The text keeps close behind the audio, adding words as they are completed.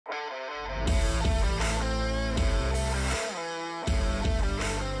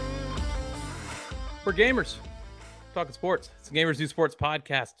We're gamers talking sports. It's the Gamers Do Sports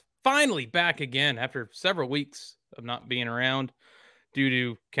podcast. Finally back again after several weeks of not being around due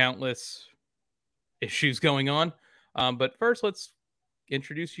to countless issues going on. But first, let's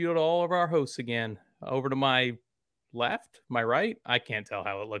introduce you to all of our hosts again. Over to my left, my right. I can't tell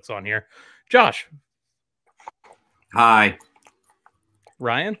how it looks on here. Josh, Hi.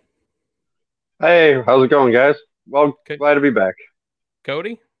 Ryan, Hey, how's it going, guys? Well, glad to be back.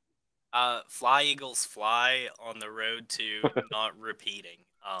 Cody. Fly Eagles fly on the road to not repeating.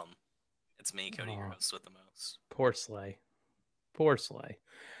 It's me, Cody, your host with the most. Poor Slay.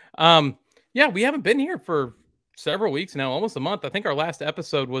 Yeah, we haven't been here for several weeks now, almost a month. I think our last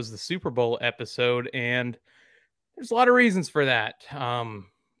episode was the Super Bowl episode, and there's a lot of reasons for that.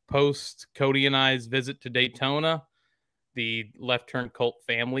 Post Cody and I's visit to Daytona, the Left Turn Cult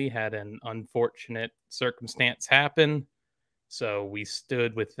family had an unfortunate circumstance happen. So we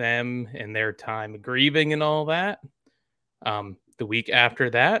stood with them in their time of grieving and all that. The week after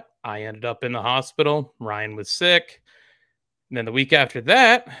that, I ended up in the hospital. Ryan was sick. And then the week after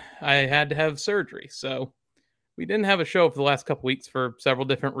that, I had to have surgery. So we didn't have a show for the last couple weeks for several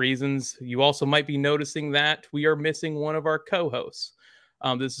different reasons. You also might be noticing that we are missing one of our co-hosts.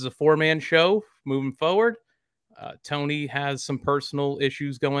 This is a four-man show moving forward. Tony has some personal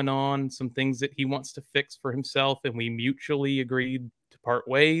issues going on, some things that he wants to fix for himself, and we mutually agreed to part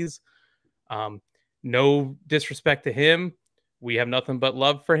ways. No disrespect to him. We have nothing but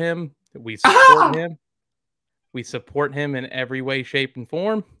love for him. We support him. We support him in every way, shape, and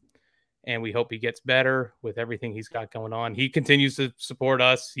form. And we hope he gets better with everything he's got going on. He continues to support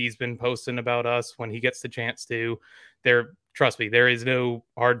us. He's been posting about us when he gets the chance to. Trust me, there is no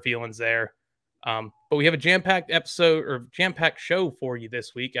hard feelings there. But we have a jam-packed episode or jam-packed show for you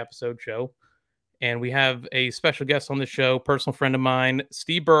this week, episode show. And we have a special guest on the show, personal friend of mine,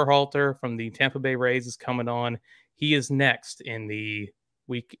 Steve Berhalter from the Tampa Bay Rays is coming on. He is next in the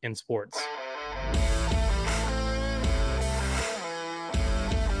Week in Sports.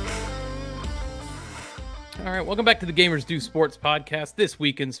 All right, welcome back to the Gamers Do Sports podcast. This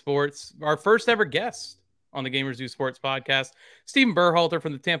Week in Sports, our first ever guest on the Gamers Do Sports podcast, Steven Berhalter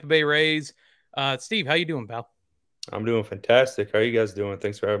from the Tampa Bay Rays. Steve, how you doing, pal? I'm doing fantastic. How are you guys doing?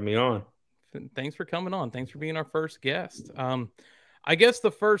 Thanks for having me on. Thanks for coming on. Thanks for being our first guest. I guess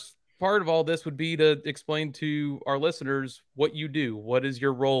the first part of all this would be to explain to our listeners what you do. What is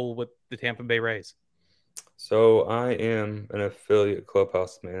your role with the Tampa Bay Rays? So I am an affiliate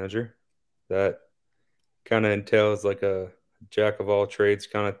clubhouse manager. That kind of entails like a jack of all trades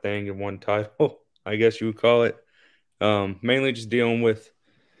kind of thing in one title, I guess you would call it. Mainly just dealing with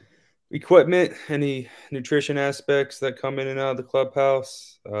equipment, any nutrition aspects that come in and out of the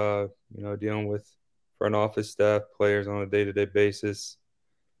clubhouse, dealing with front office staff, players on a day-to-day basis,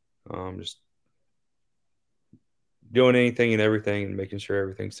 just doing anything and everything and making sure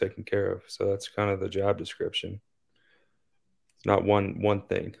everything's taken care of. So that's kind of the job description. It's not one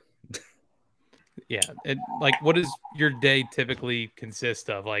thing. Yeah. What does your day typically consist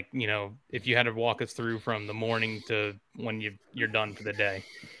of? If you had to walk us through from the morning to when you're done for the day.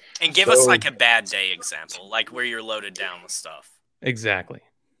 And give us like a bad day example, like where you're loaded down with stuff. Exactly.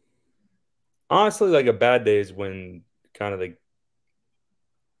 Honestly, like a bad day is when kind of the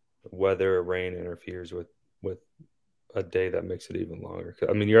weather or rain interferes with a day that makes it even longer.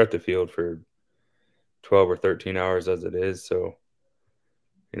 I mean, you're at the field for 12 or 13 hours as it is. So,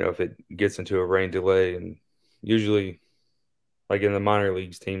 if it gets into a rain delay, and usually like in the minor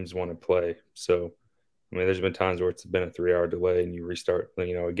leagues, teams want to play. So, I mean, there's been times where it's been a 3-hour delay and you restart,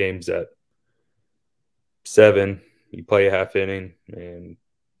 a game's at 7, you play a half inning and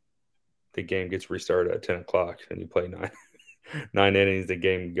the game gets restarted at 10 o'clock and you play nine innings. The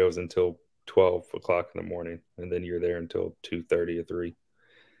game goes until 12 o'clock in the morning, and then you're there until 2:30 or 3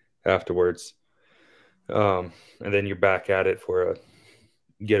 afterwards. And then you're back at it for a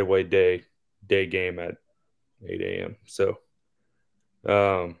getaway day game at 8 a.m. So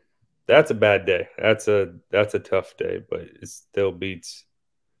that's a bad day. That's a tough day, but it still beats,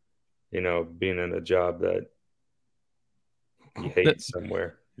 being in a job that you hate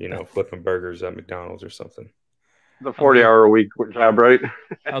somewhere, flipping burgers at McDonald's or something. The 40-hour-a-week job, right?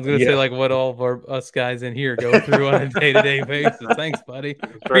 I was going to say, like, what all of us guys in here go through on a day-to-day basis. Thanks, buddy.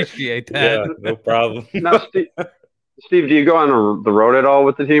 Appreciate that. Yeah, no problem. Now, Steve, do you go on the road at all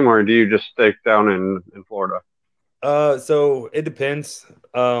with the team, or do you just stay down in Florida? So it depends.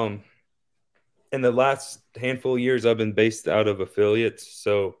 In the last handful of years, I've been based out of affiliates.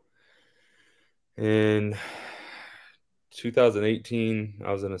 So in 2018,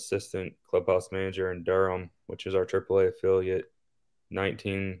 I was an assistant clubhouse manager in Durham, which is our AAA affiliate.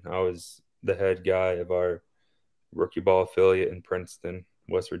 19, I was the head guy of our rookie ball affiliate in Princeton,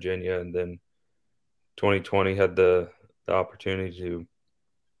 West Virginia, and then 2020 had the opportunity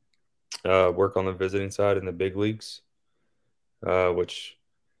to work on the visiting side in the big leagues, which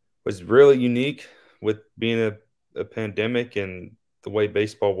was really unique with being a pandemic and the way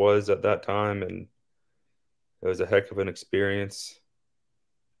baseball was at that time, and it was a heck of an experience.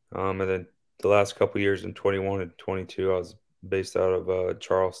 And then the last couple years in 21 and 22, I was based out of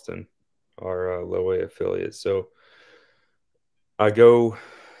Charleston, our low A affiliate. So I go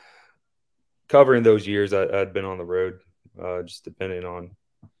covering those years. I'd been on the road, just depending on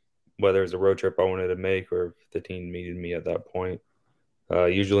whether it was a road trip I wanted to make or if the team needed me at that point.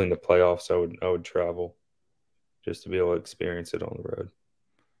 Usually in the playoffs, I would travel just to be able to experience it on the road.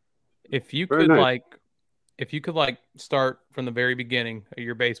 If you Very could nice. like if you could like start from the very beginning of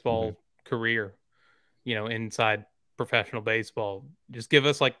your baseball career, inside professional baseball, just give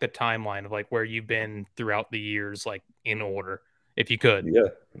us like the timeline of like where you've been throughout the years, like in order, if you could. Yeah,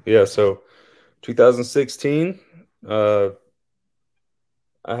 yeah. So 2016, I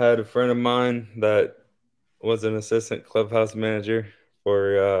had a friend of mine that was an assistant clubhouse manager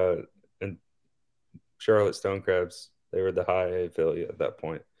for in Charlotte Stone Crabs. They were the high A affiliate at that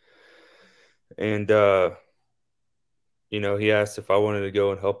point. And he asked if I wanted to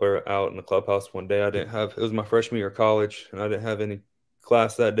go and help her out in the clubhouse one day. It was my freshman year of college, and I didn't have any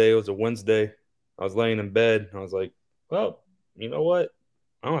class that day. It was a Wednesday. I was laying in bed, and I was like, well, you know what?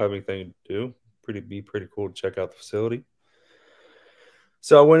 I don't have anything to do. Be pretty cool to check out the facility.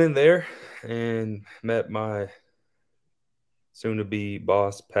 So I went in there and met my soon to be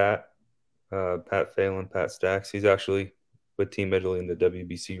boss, Pat Phelan, Pat Stacks. He's actually with Team Italy in the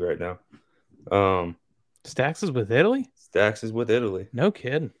WBC right now. Stax is with Italy? Stacks is with Italy. No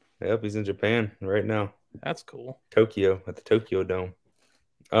kidding. Yep, he's in Japan right now. That's cool. Tokyo, at the Tokyo Dome.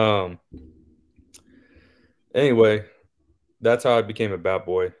 Anyway, that's how I became a bat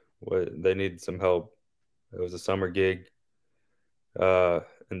boy. They needed some help. It was a summer gig. And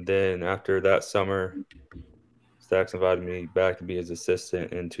then after that summer, Stacks invited me back to be his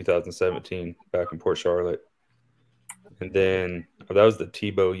assistant in 2017 back in Port Charlotte. And then that was the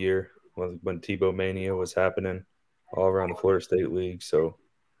Tebow year when Tebow Mania was happening all around the Florida State League. So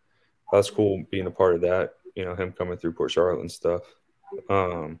that's cool being a part of that, him coming through Port Charlotte and stuff.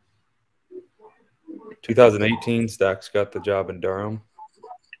 2018, Stacks got the job in Durham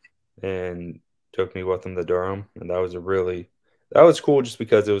and took me with him to Durham. And that was cool just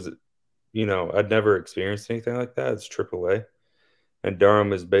because it was, I'd never experienced anything like that. It's AAA. And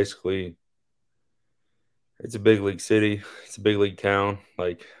Durham is basically, it's a big league city. It's a big league town.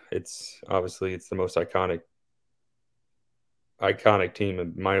 Like it's the most iconic team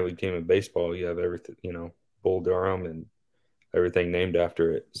and minor league team in baseball. You have everything, Bull Durham and everything named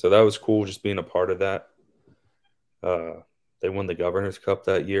after it. So that was cool just being a part of that. They won the Governor's Cup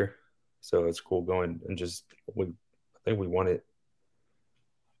that year. So it's cool going and I think we won it.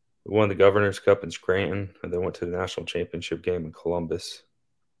 We won the Governor's Cup in Scranton and then went to the national championship game in Columbus.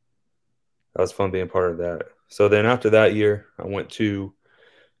 That was fun being part of that. So then after that year, I went to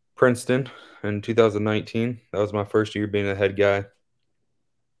Princeton in 2019. That was my first year being a head guy.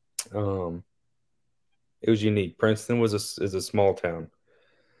 It was unique. Princeton is a small town.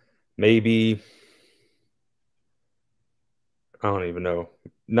 Maybe I don't even know.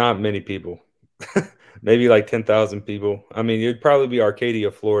 Not many people. Maybe like 10,000 people. I mean, it'd probably be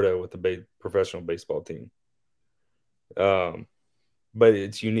Arcadia, Florida, with the professional baseball team. But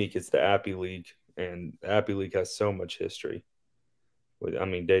it's unique. It's the Appy League, and the Appy League has so much history. I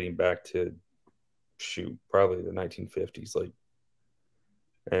mean, dating back to probably the 1950s.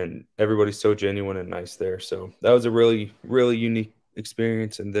 And everybody's so genuine and nice there. So that was a really, really unique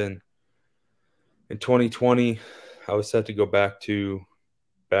experience. And then in 2020, I was set to go back to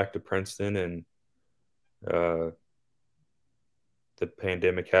Princeton, and uh, the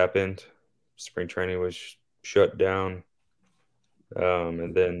pandemic happened. Spring training was shut down,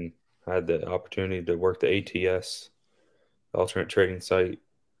 and then I had the opportunity to work the ATS, alternate trading site,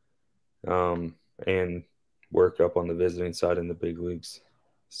 and work up on the visiting side in the big leagues.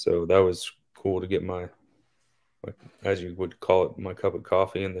 So that was cool to get my as you would call it, my cup of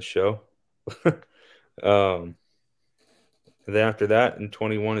coffee in the show. um, and then after that, in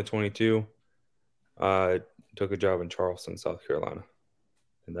 21 and 22, I took a job in Charleston, South Carolina,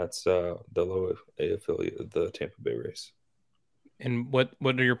 and that's the low A affiliate of the Tampa Bay Rays. And what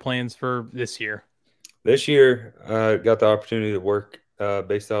are your plans for this year? This year, I got the opportunity to work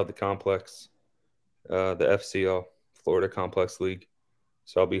based out of the complex, the FCL, Florida Complex League.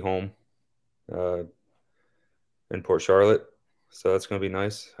 So I'll be home in Port Charlotte. So that's going to be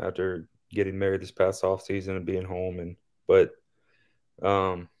nice after getting married this past off season and being home, but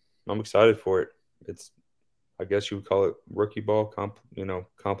I'm excited for it. It's I guess you would call it rookie ball,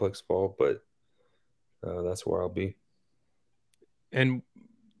 complex ball, but that's where I'll be. And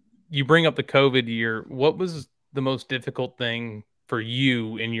you bring up the COVID year. What was the most difficult thing for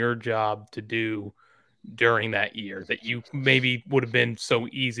you in your job to do during that year that you maybe would have been so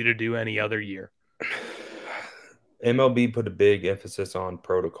easy to do any other year? MLB put a big emphasis on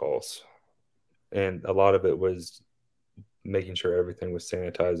protocols, and a lot of it was making sure everything was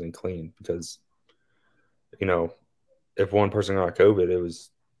sanitized and clean because, you know, if one person got COVID, it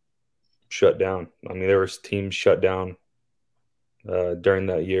was shut down. I mean, there was teams shut down during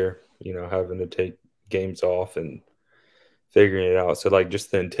that year, having to take games off and figuring it out. So, like,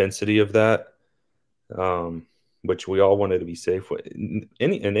 just the intensity of that, which we all wanted to be safe with. In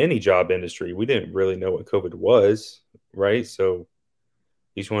any job industry, we didn't really know what COVID was, right? So,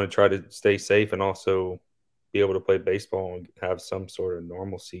 you just want to try to stay safe and also be able to play baseball and have some sort of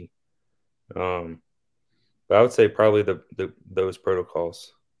normalcy. Um, but I would say probably those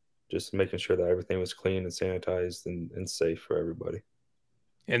protocols, just making sure that everything was clean and sanitized and safe for everybody.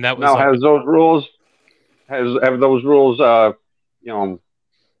 And that was Now, like, has those rules have those rules you know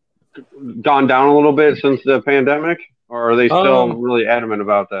gone down a little bit since the pandemic, or are they still Um, really adamant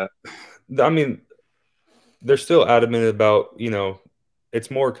about that? I mean, they're still adamant about, it's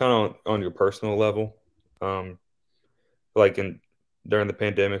more kind of on your personal level. Um, like during the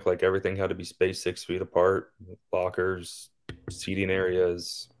pandemic, like everything had to be spaced 6 feet apart, lockers, seating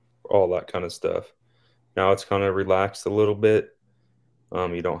areas, all that kind of stuff. Now it's kind of relaxed a little bit.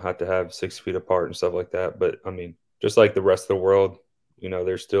 You don't have to have 6 feet apart and stuff like that. But I mean, just like the rest of the world,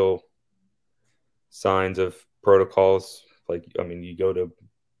 there's still signs of protocols. Like, I mean, you go to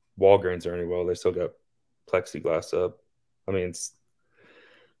Walgreens or anywhere, they still got plexiglass up. I mean,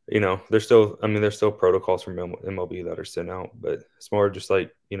 there's still protocols from MLB that are sent out, but it's more just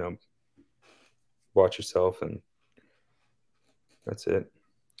like, watch yourself and that's it.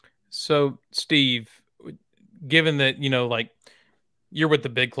 so Steve, given that, like you're with the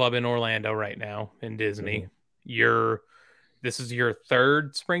big club in Orlando right now in Disney, Mm-hmm. you're this is your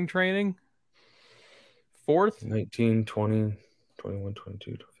third spring training, fourth, 19, 20, 21,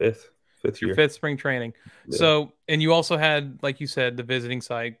 22, fifth your year. fifth spring training. Yeah. So, and you also had, like you said, the visiting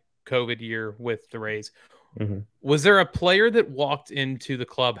side COVID year with the Rays. Mm-hmm. Was there a player that walked into the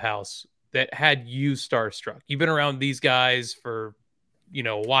clubhouse that had you starstruck? You've been around these guys for,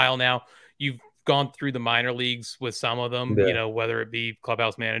 a while now. You've gone through the minor leagues with some of them, Yeah. whether it be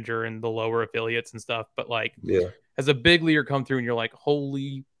clubhouse manager and the lower affiliates and stuff. But like, Yeah. as a big leaguer come through and you're like,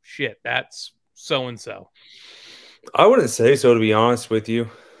 holy shit, that's so and so. I wouldn't say so, to be honest with you.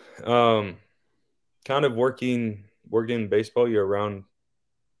 Um, Kind of working in baseball, you're around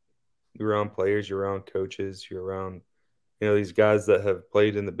players, you're around coaches, you're around, these guys that have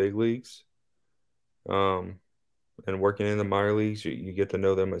played in the big leagues. Um, and working in the minor leagues, you get to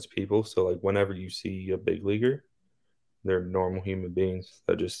know them as people. So like whenever you see a big leaguer, they're normal human beings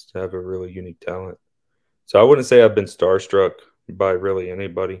that just have a really unique talent. So I wouldn't say I've been starstruck by really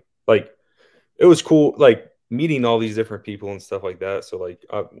anybody. Like it was cool, like meeting all these different people and stuff like that. So like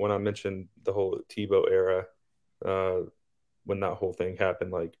when I mentioned the whole Tebow era, uh, when that whole thing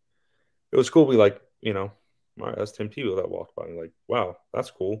happened, like it was cool. We like, all right, that's Tim Tebow that walked by. And like, wow,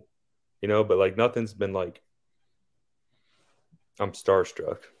 that's cool, But like nothing's been like I'm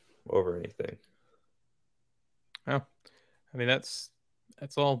starstruck over anything. Oh, I mean, that's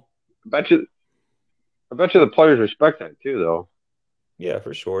all. I bet you, I bet you the players respect that too, though. Yeah,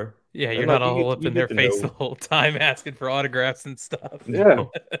 for sure. Yeah, you're And not like all up you in their get to face the know. whole time asking for autographs and stuff. Yeah,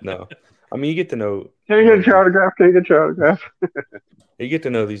 No, I mean you get to know can you get your autograph? Can you get your autograph?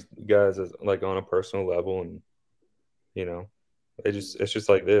 these guys as like on a personal level, and you know, it's just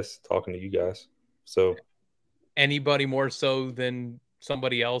like this talking to you guys. So Anybody more so than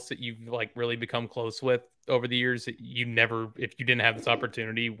somebody else that you've like really become close with over the years that you never, if you didn't have this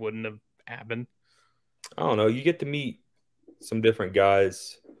opportunity, wouldn't have happened? I don't know. You get to meet some different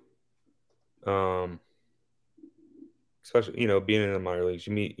guys, um, especially being in the minor leagues.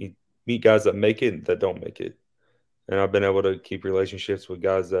 You meet guys that make it and that don't make it, and I've been able to keep relationships with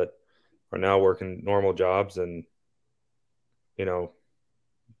guys that are now working normal jobs and you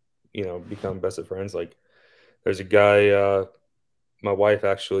know become best of friends. Like there's a guy, my wife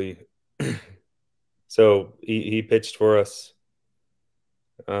actually. So he pitched for us,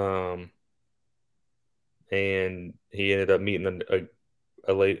 um, and he ended up meeting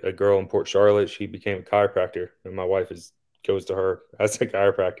a girl in Port Charlotte. She became a chiropractor, and my wife goes to her as a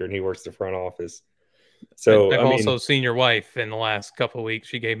chiropractor, and he works the front office. So I've I mean, also seen your wife in the last couple of weeks.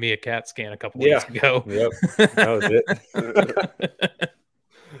 She gave me a CAT scan a couple yeah, weeks ago. yep, that was it.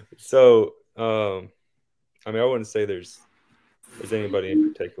 So I mean, I wouldn't say there's anybody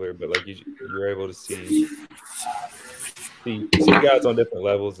in particular, but like you're able to see guys on different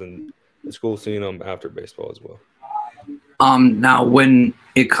levels, and it's cool seeing them after baseball as well. Now, when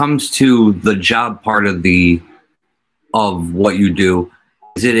it comes to the job part of what you do,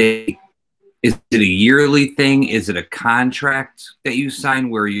 is it a yearly thing? Is it a contract that you sign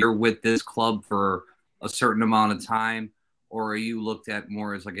where you're with this club for a certain amount of time, or are you looked at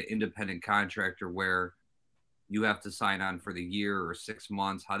more as like an independent contractor where you have to sign on for the year or 6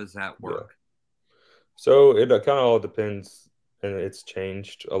 months? How does that Yeah. work? So it kind of all depends, and it's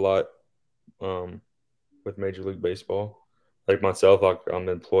changed a lot um, with Major League Baseball. Like myself, I'm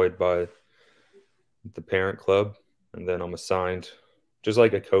employed by the parent club, and then I'm assigned, just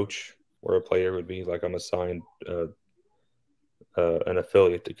like a coach or a player would be. Like I'm assigned an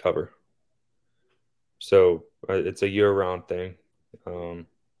affiliate to cover. So it's a year-round thing. Um,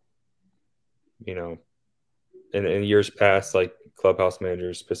 you know, in years past, like clubhouse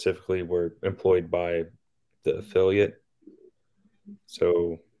managers specifically were employed by the affiliate.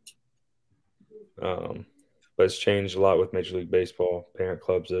 So, um, but it's changed a lot with Major League Baseball. Parent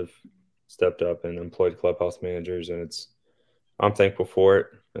clubs have stepped up and employed clubhouse managers, and I'm thankful for it,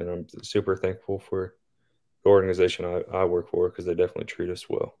 and I'm super thankful for the organization I work for because they definitely treat us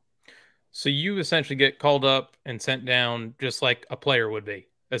well. So you essentially get called up and sent down just like a player would be,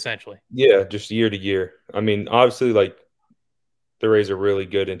 essentially. Yeah, just year to year. I mean, obviously, like the Rays are really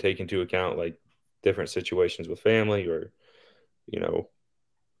good in taking into account like different situations with family or you know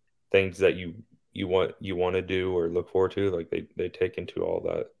things that you want to do or look forward to. Like they take into all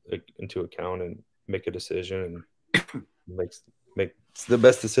that like, into account and make a decision and makes the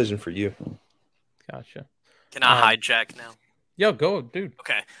best decision for you. Gotcha. Can I hijack now? Yo, go, dude.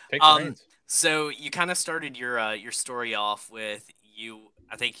 Okay. Take the reins. So you kind of started your story off with you.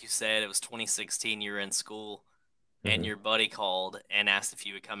 I think you said it was 2016. You were in school, and your buddy called and asked if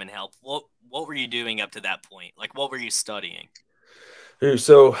you would come and help. What were you doing up to that point? Like, what were you studying?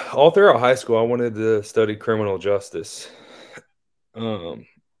 So all throughout high school, I wanted to study criminal justice. Um,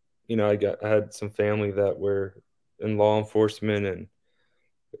 I had some family that were in law enforcement, and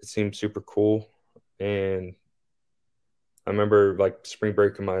it seemed super cool. And I remember like spring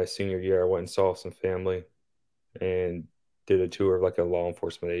break of my senior year, I went and saw some family and did a tour of like a law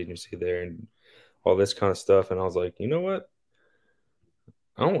enforcement agency there and all this kind of stuff. And I was like, you know what?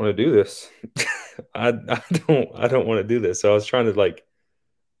 I don't want to do this. I don't want to do this. So I was trying to like,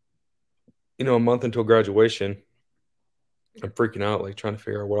 a month until graduation, I'm freaking out, like trying to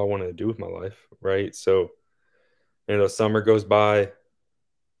figure out what I wanted to do with my life. Right. So, summer goes by.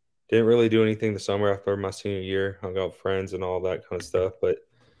 Didn't really do anything the summer after my senior year, hung out with friends and all that kind of stuff. But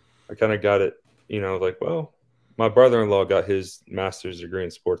I kind of got it, like, well, my brother in law got his master's degree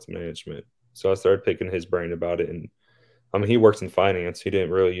in sports management. So I started picking his brain about it. And I mean, he works in finance. He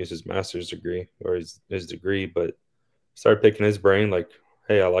didn't really use his master's degree or his degree, but started picking his brain like,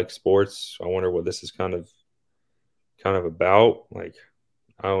 hey, I like sports. I wonder what this is kind of about. Like,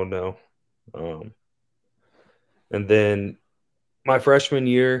 I don't know. Um, and then my freshman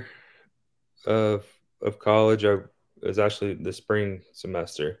year of of college, I was actually the spring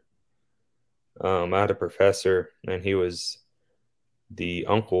semester. I had a professor, and he was the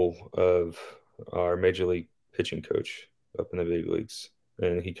uncle of our major league pitching coach up in the big leagues,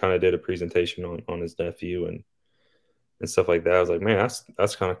 and he kind of did a presentation on his nephew and stuff like that. I was like, man,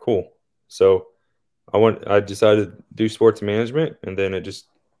 that's kind of cool. So I decided to do sports management, and then it just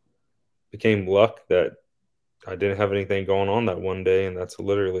became luck that I didn't have anything going on that one day, and that's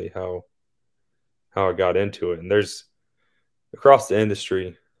literally how I got into it. And there's across the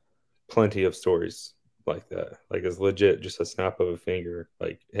industry plenty of stories like that. Like it's legit just a snap of a finger.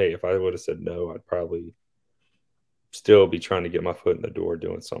 Like, hey, if I would have said no, I'd probably still be trying to get my foot in the door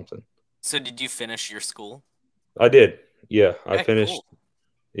doing something. So did you finish your school? I did. Yeah, I Okay, finished. cool.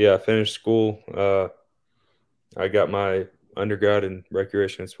 Yeah, I finished school. I got my undergrad in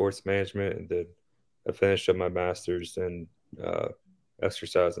recreation and sports management, and then I finished up my master's in uh,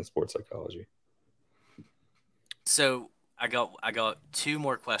 exercise and sports psychology. So I got two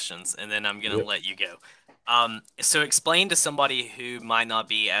more questions, and then I'm gonna Yep. let you go. So explain to somebody who might not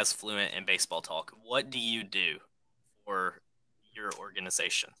be as fluent in baseball talk, what do you do for your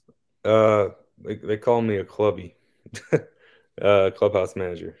organization? They call me a clubby, clubhouse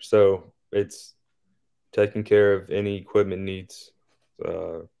manager. So it's taking care of any equipment needs,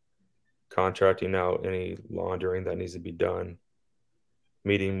 uh, contracting out any laundering that needs to be done,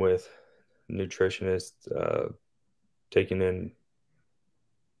 meeting with nutritionist, taking in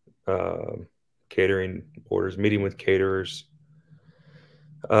catering orders, meeting with caterers.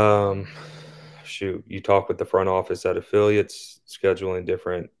 Shoot, you talk with the front office at affiliates, scheduling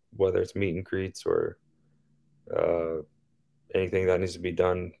different, whether it's meet and greets or uh, anything that needs to be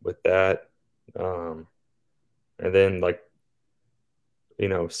done with that. Um, and then like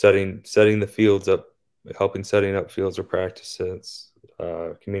setting the fields up, helping setting up fields or practices,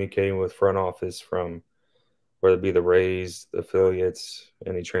 communicating with front office from whether it be the Rays, the affiliates,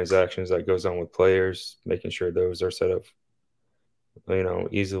 any transactions that goes on with players, making sure those are set up,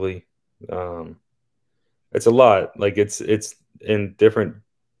 easily. Um, it's a lot. Like it's in different.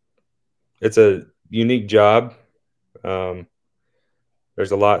 It's a unique job. Um,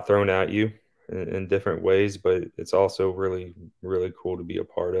 there's a lot thrown at you in different ways, but it's also really really cool to be a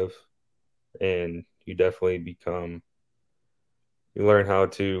part of, and you definitely you learn how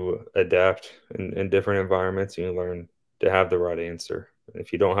to adapt in different environments, and you learn to have the right answer. And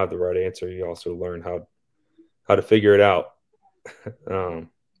if you don't have the right answer, you also learn how to figure it out. um,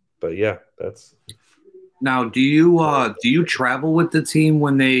 but yeah, that's Now, do you travel with the team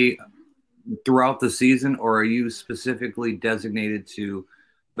when they throughout the season, or are you specifically designated to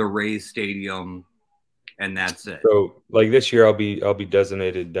the Rays Stadium and that's it? so like this year. I'll be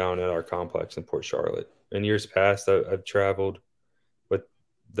designated down at our complex in Port Charlotte. In years past, I've traveled with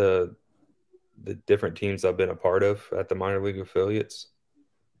the the different teams I've been a part of at the minor league affiliates.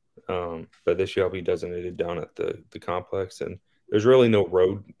 But this year I'll be designated down at the complex, and there's really no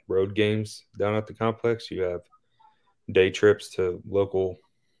road games down at the complex. You have day trips to local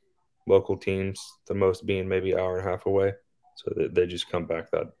teams, the most being maybe an hour and a half away. So they just come back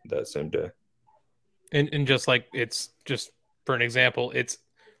that same day. And just like it's just for an example, it's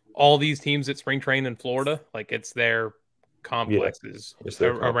all these teams at spring train in Florida, like it's their Yeah, complexes it's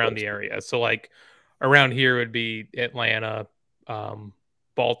their around complex. the area. So like around here would be Atlanta, um,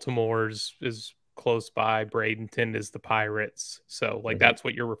 Baltimore's is close by, Bradenton is the Pirates. So like Mhm. that's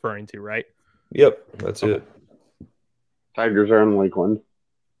what you're referring to, right? Yep, that's Okay. it. Tigers are in Lakeland.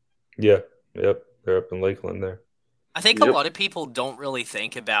 Yeah, yep, they're up in Lakeland there. I think a Yep. lot of people don't really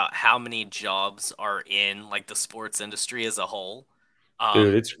think about how many jobs are in like the sports industry as a whole. Dude,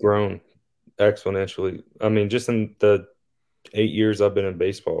 Um, it's grown exponentially. I mean, just in the 8 years I've been in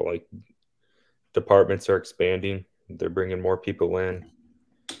baseball, like departments are expanding. They're bringing more people in,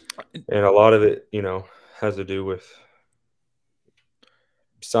 and a lot of it, has to do with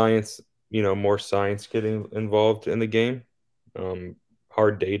science. More science getting involved in the game,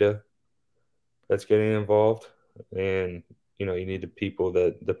 hard data that's getting involved, and you need the people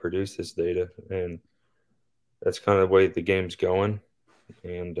that produce this data, and that's kind of the way the game's going,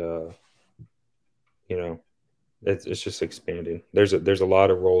 and you know, it's just expanding. There's a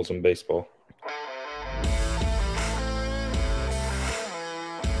lot of roles in baseball.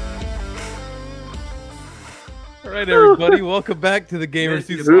 All right, everybody, welcome back to the Gamers Miss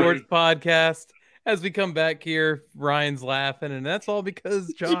Who you, Sports buddy. podcast. As we come back here, Ryan's laughing, and that's all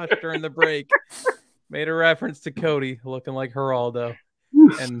because Josh, during the break, made a reference to Cody looking like Geraldo.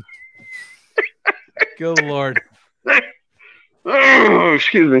 And good Lord, Oh,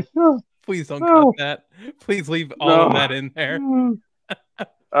 excuse me. Oh, please don't cut oh, that. Please leave all of no. that in there.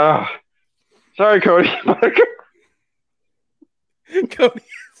 Uh, sorry, Cody. Cody,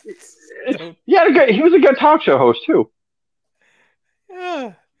 don't. He was a good talk show host too.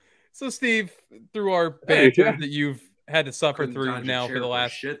 Yeah. So, Steve, through our Hey, banter yeah. that you've had to suffer Couldn't through dodge a now for chair the for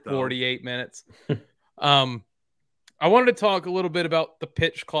last shit, though. 48 minutes, um, I wanted to talk a little bit about the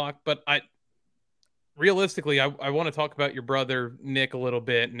pitch clock, but realistically, I want to talk about your brother Nick a little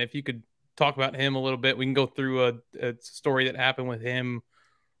bit, and if you could talk about him a little bit, we can go through a story that happened with him.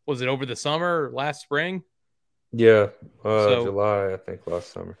 Was it over the summer or last spring? Yeah, So July, I think,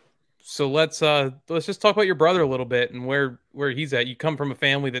 last summer. so let's just talk about your brother a little bit and where he's at. You come from a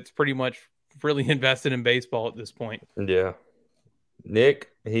family that's pretty much really invested in baseball at this point. Yeah,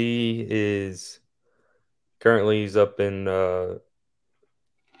 Nick, he's up in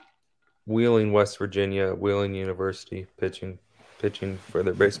Wheeling, West Virginia, Wheeling University, pitching for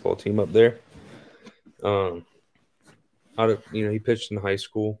their baseball team up there. Um, he pitched in high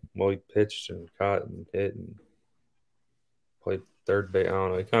school. Well, he pitched and caught and hit and played third base. I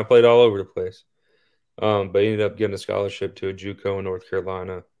don't know. He kind of played all over the place. But he ended up getting a scholarship to a JUCO in North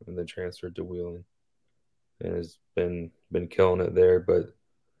Carolina, and then transferred to Wheeling, and has been killing it there. But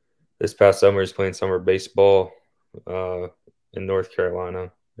this past summer, he's playing summer baseball uh, in North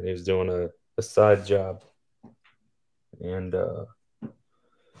Carolina, and he was doing a side job, and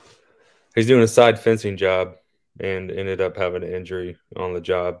he's doing a side fencing job, and ended up having an injury on the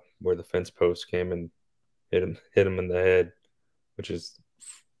job where the fence post came and hit him in the head, which is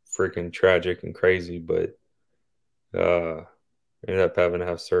freaking tragic and crazy. But ended up having to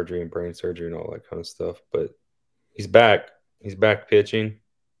have surgery and brain surgery and all that kind of stuff. But he's back. He's back pitching.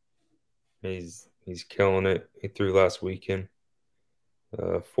 He's killing it. He threw last weekend,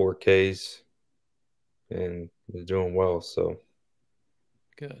 4Ks, and he's doing well. So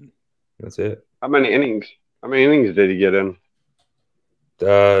Good. that's it. How many innings? How many innings did he get in?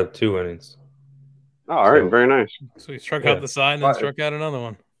 2 innings. Oh, all right, So- very nice. So he struck Yeah. out the side and then struck out another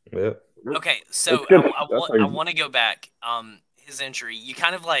one. Yep. Okay, so That's good. I That's how you- want to go back. His injury. You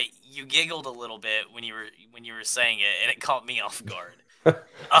kind of like you giggled a little bit when you were saying it, and it caught me off guard.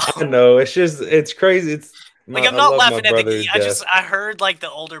 I know. It's crazy. Like I'm I not love laughing my at brother the. to I death. heard like the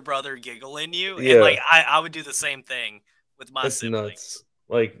older brother giggle in you, and Yeah. like I would do the same thing with my It's siblings. nuts.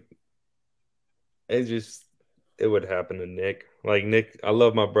 Like it would happen to Nick. Like Nick, I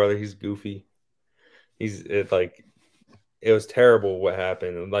love my brother. He's goofy. It was terrible what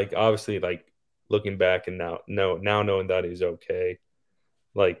happened. And like obviously like looking back and now knowing that he's okay.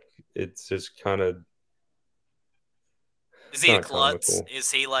 Like it's just kind of Is he a not klutz? comical.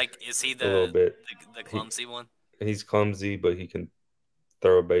 Is he A little bit. the clumsy one? He's clumsy, but he can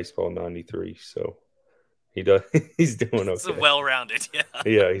throw a baseball 93. So he does. He's doing It's okay. well rounded, yeah.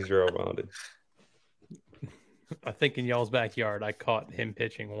 Yeah, he's well rounded. I think in y'all's backyard, I caught him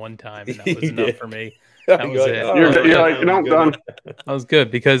pitching one time, and that He was enough did. for me. That was it. You're like, no, I'm done. That was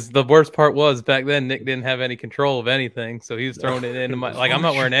good because the worst part was back then Nick didn't have any control of anything, so he was throwing it into my like I'm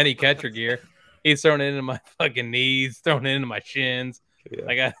not wearing any catcher gear. He's throwing it into my fucking knees, throwing it into my shins. Yeah.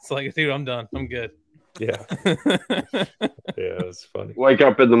 Like it's like, dude, I'm done. I'm good. Yeah. Yeah, it was funny. Wake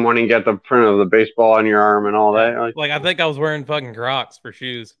up in the morning, get the print of the baseball on your arm and all that. Like I think I was wearing fucking Crocs for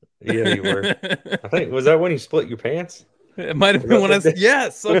shoes. Yeah, you were. I think was that when you split your pants? It might have been when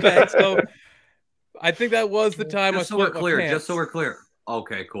yes. Okay, so I think that was the time Just I so we're split clear. my pants. Just so we're clear.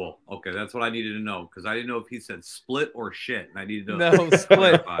 Okay, cool. Okay, that's what I needed to know because I didn't know if he said split or shit, and I needed to No,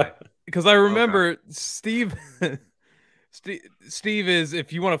 split. clarify. Because I remember Steve. Steve is,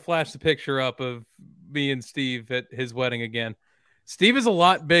 if you want to flash the picture up of me and Steve at his wedding again, Steve is a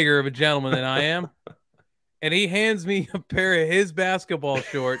lot bigger of a gentleman than I am. And he hands me a pair of his basketball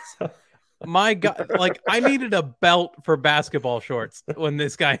shorts. My God, like I needed a belt for basketball shorts when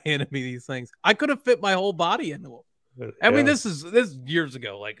this guy handed me these things. I could have fit my whole body into them. I mean, this is years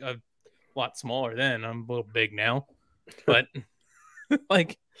ago, like a lot smaller then. I'm a little big now, but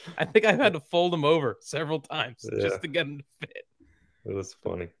like I think I've had to fold them over several times just to get them to fit. It was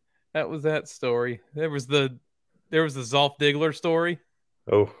funny. That was that story. There was the Zolf Diggler story.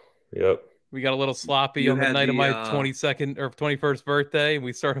 Oh, yep. We got a little sloppy You on the had night of the, my 22nd or 21st birthday, and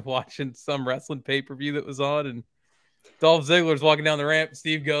we started watching some wrestling pay-per-view that was on, and Dolph Ziggler's walking down the ramp, and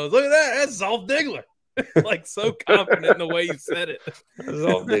Steve goes, "Look at that, that's Zolf Diggler." Like so confident in the way you said it. That's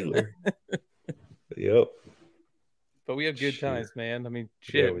Dolph Diggler. Yep. But we had good Shit. times, man. I mean,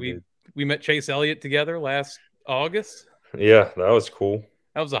 Yeah, shit. we did. We met Chase Elliott together last August. Yeah, that was cool.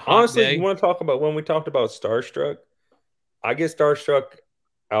 That was a hot Honestly, day. you want to talk about when we talked about starstruck? I get starstruck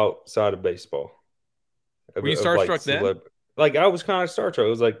outside of baseball. Were you starstruck then? Like I was kind of starstruck. I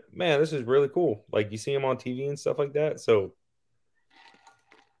was like, man, this is really cool. Like you see him on TV and stuff like that. So,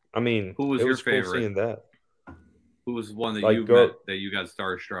 I mean, Who was it your was cool favorite? seeing that. Who was one that Like, you met that you got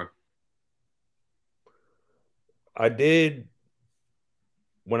starstruck? I did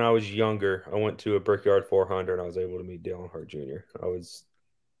when I was younger. I went to a Brickyard 400 and I was able to meet Dale Earnhardt Jr. I was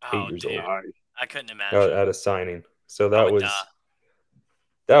 8 years Dude, old I couldn't imagine. at a signing. So I that would was die.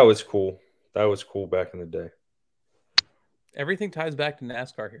 that was cool. That was cool back in the day. Everything ties back to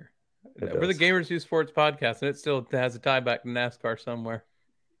NASCAR here. It We're the does. Gamers Do Sports podcast, and it still has a tie back to NASCAR somewhere.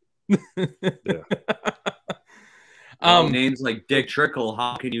 Yeah. Names like Dick Trickle.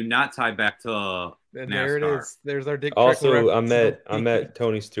 How can you not tie back to And there it NASCAR? is. There's our Dick Trickle Also, I reference. met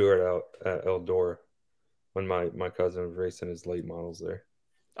Tony Stewart out at Eldora when my cousin was racing his late models there.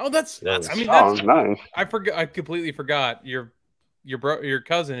 Oh, that's That was- I mean, Oh, that's nice. I forgot. I completely forgot. Your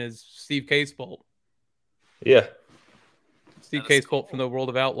cousin is Steve Casebolt. Yeah. Steve That is Casebolt cool. from the World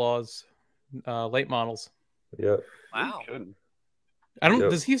of Outlaws, late models. Yep. Wow. I don't. Yep.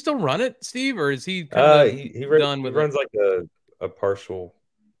 Does he still run it, Steve, or is he kind of He done with runs like a partial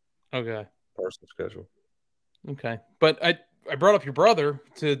Okay. schedule. Okay. But I brought up your brother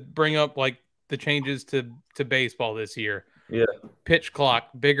to bring up like the changes to baseball this year. Yeah. Pitch clock,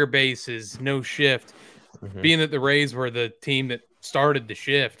 bigger bases, no shift. Mhm. Being that the Rays were the team that started the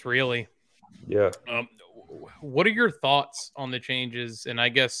shift, really. Yeah. What are your thoughts on the changes? And I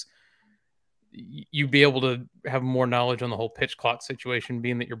guess you'd be able to have more knowledge on the whole pitch clock situation,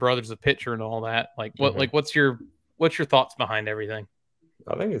 being that your brother's a pitcher and all that. Like what's your thoughts behind everything?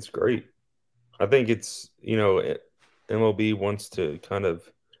 I think it's great. I think it's, MLB wants to kind of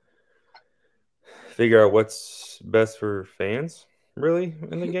figure out what's best for fans, really,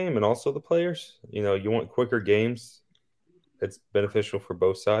 in the game, and also the players. You want quicker games. It's beneficial for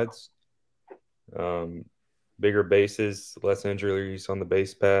both sides. Bigger bases, less injuries on the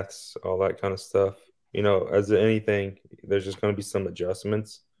base paths, all that kind of stuff. As anything, there's just going to be some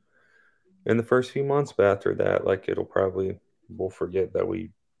adjustments in the first few months, but after that, like we'll forget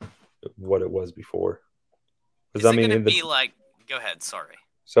what it was before. Is it going to be like? Go ahead.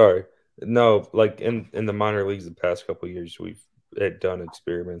 Sorry. No, like in the minor leagues the past couple of years, we've done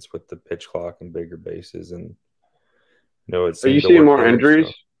experiments with the pitch clock and bigger bases, and it seemed Are you to seeing work more there, injuries?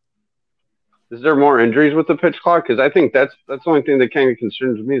 so. Is there more injuries with the pitch clock? Because I think that's the only thing that kind of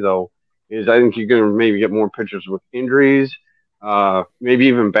concerns me, though. Is I think you're going to maybe get more pitchers with injuries, maybe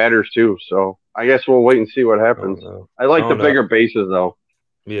even batters too. So I guess we'll wait and see what I happens. don't know. I like I the don't know. bigger bases, though.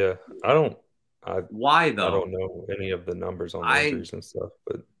 Yeah, Why I though? don't know any of the numbers on the injuries and stuff,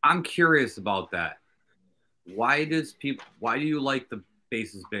 but I'm curious about that. Why do you like the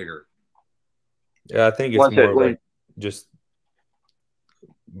bases bigger? yeah, I think it's What's it more like just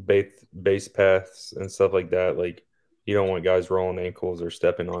base paths and stuff like that. Like you don't want guys rolling ankles or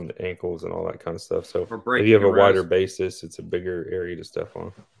stepping on ankles and all that kind of stuff. So if you have a wider basis, it's a bigger area to step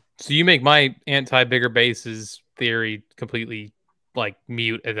on. So you make my anti-bigger bases theory completely like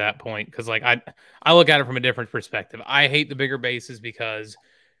mute at that point, because like I look at it from a different perspective. I hate the bigger bases because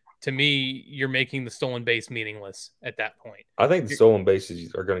to me you're making the stolen base meaningless at that point. I think the stolen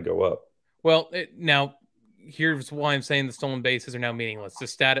bases are going to go up. Well, now here's why I'm saying the stolen bases are now meaningless. The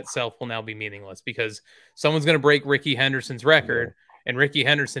stat itself will now be meaningless because someone's going to break Ricky Henderson's record, and Ricky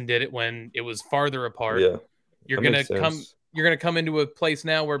Henderson did it when it was farther apart. Yeah, you're going to come into a place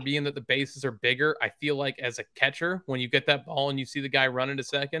now where, being that the bases are bigger, I feel like as a catcher, when you get that ball and you see the guy running to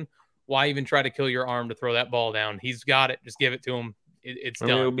second, why even try to kill your arm to throw that ball down? He's got it. Just give it to him. It's done.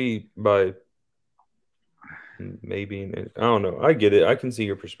 It'll be by maybe. I don't know. I get it. I can see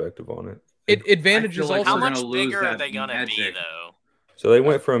your perspective on it. Advantages also. How much bigger are they gonna be though? So they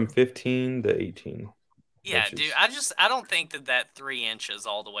went from 15 to 18. Yeah, inches. dude. I don't think that 3 inches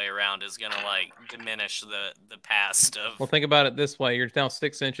all the way around is gonna like diminish the past of. Well, think about it this way: you're now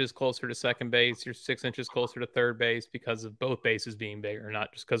 6 inches closer to second base. You're 6 inches closer to third base because of both bases being bigger,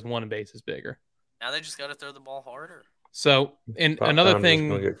 not just because one base is bigger. Now they just got to throw the ball harder. So, and another thing,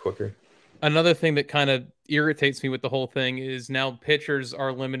 going to get quicker. Another thing that kind of irritates me with the whole thing is now pitchers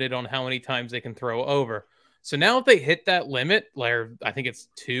are limited on how many times they can throw over. So now if they hit that limit, like I think it's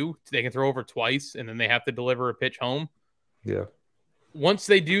 2, they can throw over twice, and then they have to deliver a pitch home. Yeah. Once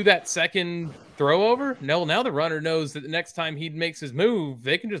they do that second throw over, now the runner knows that the next time he makes his move,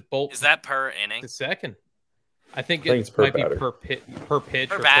 they can just bolt. Is that per inning? The second. I think it's it per might batter. be per pitch per or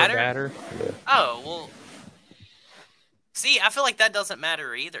batter? per batter. Yeah. Oh, well. See, I feel like that doesn't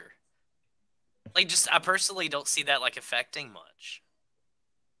matter either. Like, I personally don't see that, like, affecting much.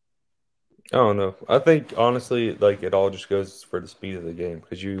 I don't know. I think, honestly, like, it all just goes for the speed of the game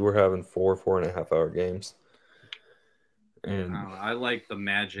because you were having 4.5 hour games. And I like the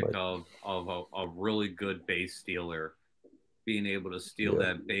magic of a really good base stealer being able to steal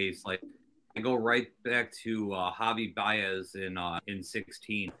that base. Like, I go right back to Javi Baez in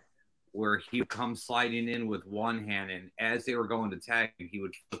 16, where he would come sliding in with one hand, and as they were going to tag him, he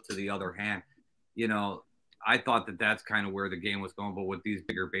would flip to the other hand. I thought that that's kind of where the game was going, but with these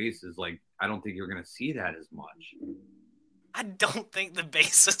bigger bases, like, I don't think you're going to see that as much. I don't think the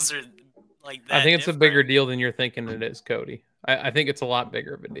bases are like that. I think it's different. a bigger deal than you're thinking it is, Cody. I think it's a lot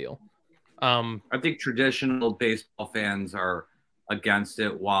bigger of a deal. I think traditional baseball fans are against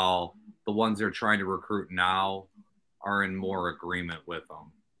it, while the ones they're trying to recruit now are in more agreement with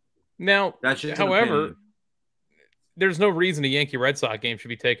them. Now, however, there's no reason a Yankee Red Sox game should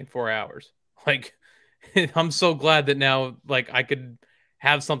be taking 4 hours. Like, I'm so glad that now, like, I could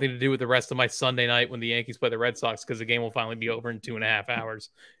have something to do with the rest of my Sunday night when the Yankees play the Red Sox, because the game will finally be over in 2.5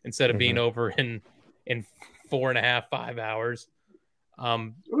 hours instead of being over in 4.5, 5 hours.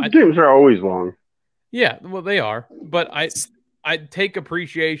 Games are always long. Yeah, well, they are, but I take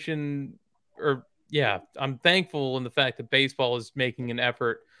appreciation, I'm thankful in the fact that baseball is making an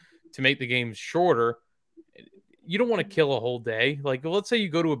effort to make the games shorter. You don't want to kill a whole day. Like, let's say you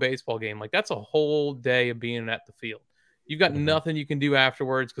go to a baseball game, like that's a whole day of being at the field. You've got nothing you can do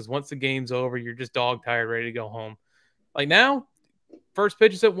afterwards, because once the game's over, you're just dog tired, ready to go home. Like now, first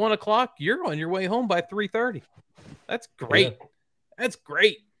pitch is at 1:00. You're on your way home by 3:30. That's great. Yeah. That's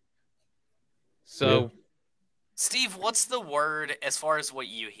great. So Steve, what's the word as far as what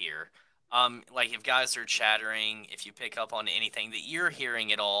you hear? Like if guys are chattering, if you pick up on anything that you're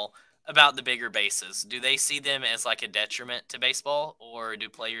hearing at all about the bigger bases, do they see them as like a detriment to baseball, or do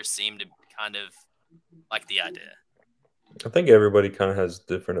players seem to kind of like the idea? I think everybody kind of has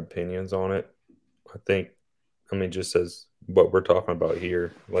different opinions on it. I think, I mean, just as what we're talking about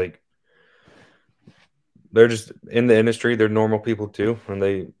here, like they're just in the industry. They're normal people too,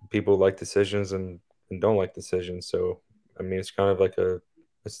 and people like decisions and don't like decisions. So, I mean, it's kind of like a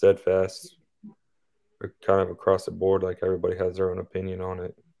steadfast, or kind of across the board. Like everybody has their own opinion on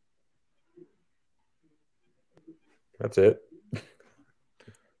it. That's it.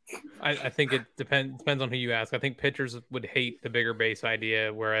 I think it depends on who you ask. I think pitchers would hate the bigger base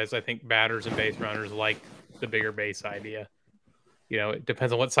idea, whereas I think batters and base runners like the bigger base idea. It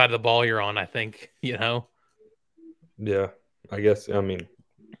depends on what side of the ball you're on. I think. Yeah, I guess. I mean,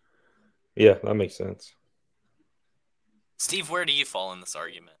 yeah, that makes sense. Steve, where do you fall in this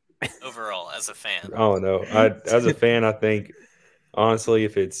argument overall as a fan? I don't know. As a fan, I think honestly,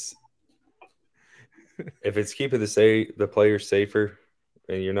 if it's keeping the players safer,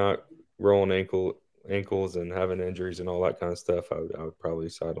 and you're not rolling ankles and having injuries and all that kind of stuff, I would probably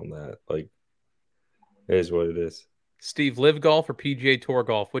side on that. Like, it is what it is. Steve, live golf or PGA Tour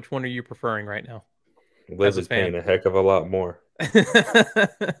golf? Which one are you preferring right now Live as a is fan? paying a heck of a lot more.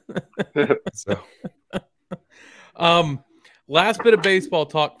 So um, last bit of baseball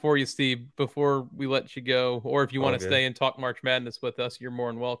talk for you, Steve, before we let you go, or if you want all to good. stay and talk March Madness with us, you're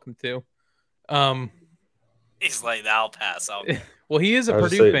more than welcome to. Um, He's like, I'll pass. I'll go. well, he is a I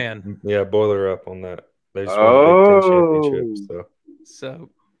was just Purdue say, fan, yeah, boiler up on that. They just won the Big Ten championship. Oh,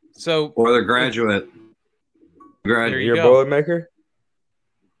 so Or the graduate. there you You're a go. Boilermaker?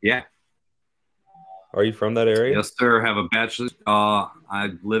 Yeah. Are you from that area? Yes, sir. Have a bachelor's. I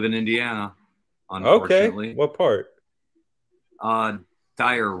live in Indiana, Okay. unfortunately. What part?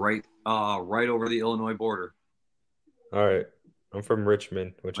 Dyer, right over the Illinois border, All right. I'm from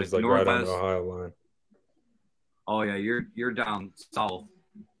Richmond, which is like like right on the northwest. Ohio line. Oh yeah, you're down south.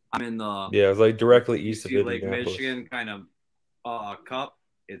 I'm in the Yeah, it's like directly you east of see Lake Indianapolis, Michigan kind of cup.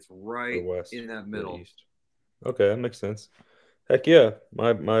 It's or right west, in that or middle. east. Okay, that makes sense. Heck yeah.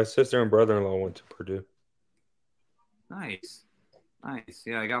 My sister and brother-in-law went to Purdue. Nice, nice.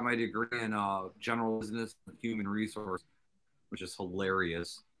 Yeah, I got my degree in general business and human resource, which is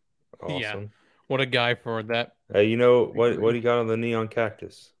hilarious. Yeah, Awesome. what a guy for that. Hey, you know what Degree. he got on the neon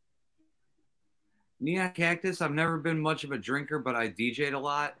cactus? Neon Cactus. I've never been much of a drinker, but I DJ'd a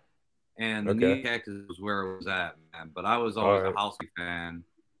lot, and the Okay. Neon Cactus was where it was at, man. But I was All always a right. house fan.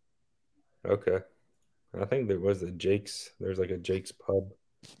 Okay. I think there was a Jake's. There's like a Jake's pub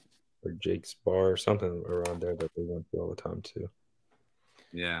or Jake's bar or something around there that they went to all the time too.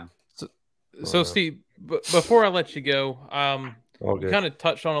 Yeah. So, I don't so know. Steve, before I let you go, All you good. kind of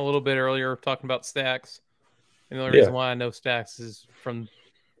touched on a little bit earlier talking about Stacks, and the only Yeah. reason why I know Stacks is from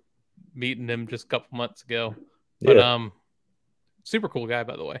meeting him just a couple months ago. But Yeah. super cool guy,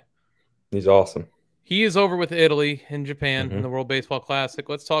 by the way. He's awesome. He is over with Italy and Japan in Hmm. the World Baseball Classic.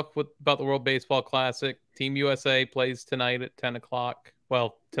 Let's talk about the World Baseball Classic. Team USA plays tonight at 10 o'clock.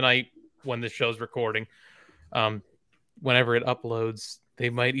 Well, tonight when this show's recording. Um, whenever it uploads, they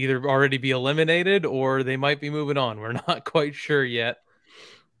might either already be eliminated or they might be moving on. We're not quite sure yet.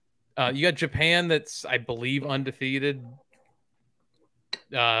 You got Japan that's, I believe, undefeated.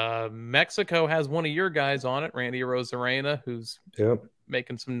 Mexico has one of your guys on it, Randy Rosarena, who's Yep.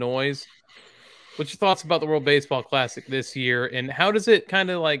 making some noise. What's your thoughts about the World Baseball Classic this year, and how does it kind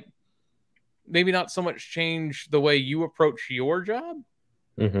of like maybe not so much change the way you approach your job,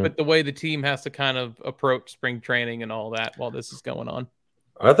 Hmm. but the way the team has to kind of approach spring training and all that while this is going on?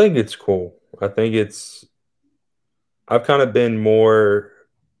 I think it's cool. I think it's. I've kind of been more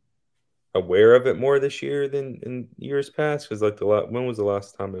aware of it more this year than in years past because like when was the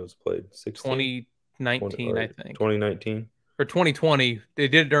last time it was played? 16, 20 2019, I or think, 2019? or 2020. They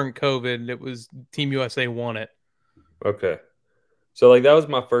did it during COVID. It was Team USA won it. Okay. So like that was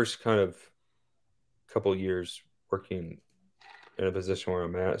my first kind of couple years working in a position where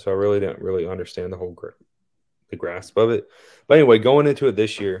I'm at. So I really didn't really understand the grasp of it. But anyway, going into it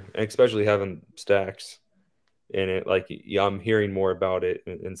this year, and especially having Stacks in it, like yeah, I'm hearing more about it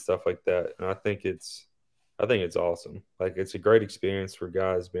and stuff like that. And I think it's awesome. Like it's a great experience for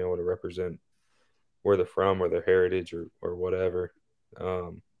guys being able to represent where they're from or their heritage or whatever.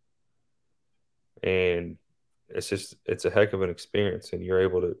 Um, and it's a heck of an experience and you're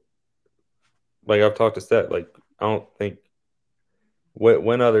able to, like I've talked to Seth, like I don't think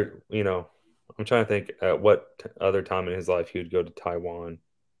when other, I'm trying to think at what other time in his life he would go to Taiwan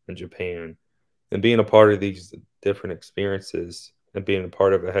and Japan And being a part of these different experiences and being a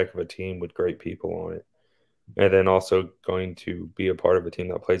part of a heck of a team with great people on it. And then also going to be a part of a team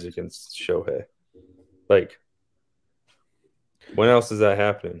that plays against Shohei. Like, when else is that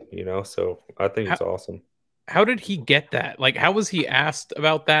happening? So I think it's awesome. How did he get that? Like, how was he asked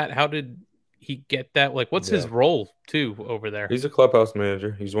about that? How did he get that? Like, what's his role too over there? He's a clubhouse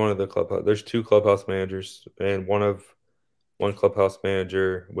manager. He's one of the clubhouse. There's 2 clubhouse managers, and one clubhouse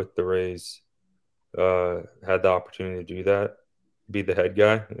manager with the Rays had the opportunity to do that, be the head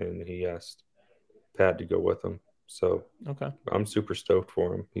guy, and he asked Pat to go with him. So okay, I'm super stoked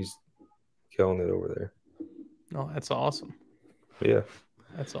for him. He's killing it over there. Oh, that's awesome. Yeah,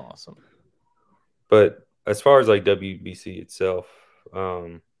 that's awesome. But as far as like WBC itself,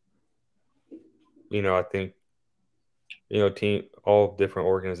 I think all different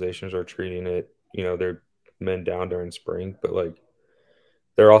organizations are treating it. They're men down during spring, but like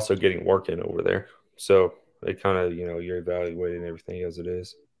they're also getting work in over there. So it kind of you're evaluating everything as it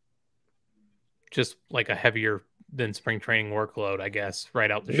is. Just like a heavier than spring training workload, I guess, right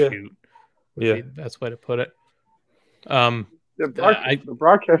out the Yeah. chute would be the best way to put it. The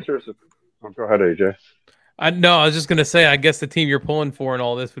broadcasters. Oh, go ahead, AJ. I was just gonna say, I guess the team you're pulling for and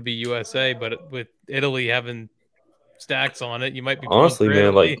all this would be USA, but with Italy having stacks on it, you might be pulling Honestly, for man,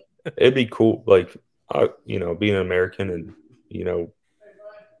 Italy. like it'd be cool, like being an American and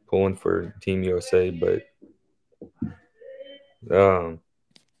pulling for Team USA, but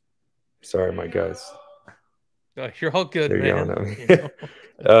sorry, my guys. You're all good, They're man. yelling at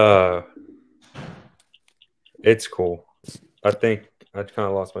me. It's cool. I think I kind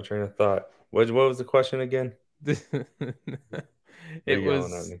of lost my train of thought. What was the question again?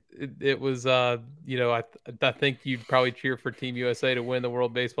 It was I think you'd probably cheer for Team USA to win the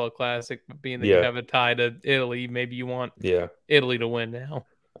World Baseball Classic, but being that you have a tie to Italy, maybe you want Italy to win now.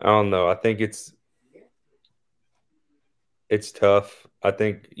 I don't know. I think it's tough. I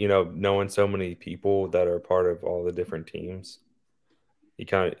think knowing so many people that are part of all the different teams,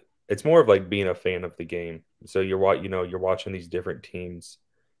 it's more of like being a fan of the game. So you're watching these different teams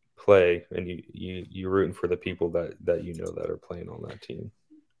play, and you're rooting for the people that that are playing on that team.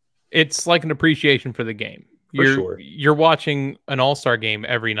 It's like an appreciation for the game. You're watching an all-star game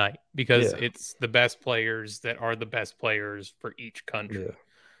every night because it's the best players that are the best players for each country.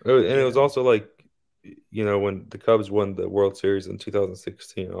 Yeah. And it was also like, when the Cubs won the World Series in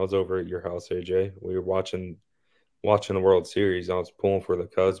 2016, I was over at your house, AJ. We were watching the World Series. I was pulling for the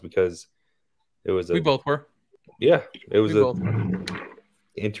Cubs because it was we both were. Yeah, it was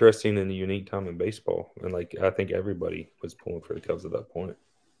interesting and unique time in baseball, and like I think everybody was pulling for the Cubs at that point.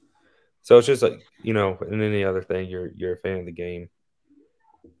 So it's just like in any other thing, you're a fan of the game.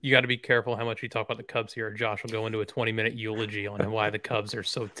 You got to be careful how much you talk about the Cubs here. Josh will go into a 20-minute eulogy on why the Cubs are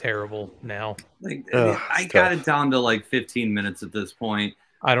so terrible now. Like I got it down to like 15 minutes at this point.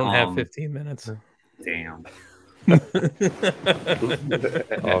 I don't have 15 minutes. Damn.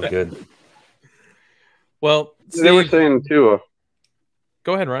 All good. Well, they were saying too.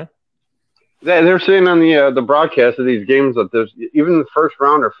 Go ahead, Ryan. They're saying on the broadcast of these games that there's even the first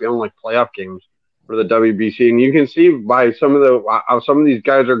round are feeling like playoff games for the WBC, and you can see by some of these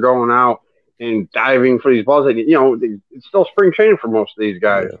guys are going out and diving for these balls. And, it's still spring training for most of these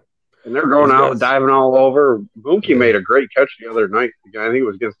guys, and they're going out diving all over. Mookie made a great catch the other night. I think it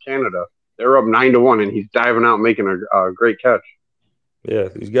was against Canada. They were up 9-1, and he's diving out making a great catch. Yeah,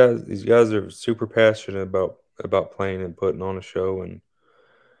 these guys are super passionate about playing and putting on a show, and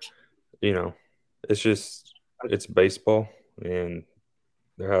it's baseball, and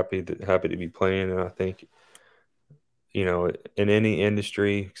they're happy to be playing. And I think in any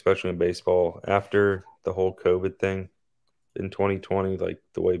industry, especially in baseball, after the whole COVID thing in 2020, like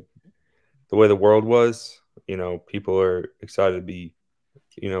the way the world was, people are excited to be,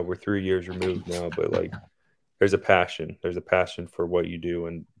 we're 3 years removed now, but like there's a passion for what you do,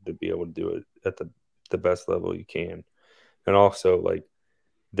 and to be able to do it at the best level you can. And also, like,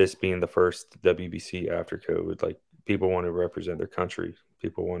 this being the first WBC after COVID, like, people want to represent their country.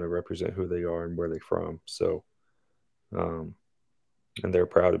 People want to represent who they are and where they're from. So, and they're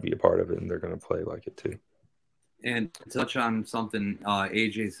proud to be a part of it, and they're going to play like it too. And to touch on something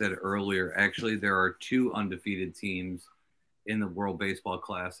AJ said earlier, actually, there are 2 undefeated teams in the World Baseball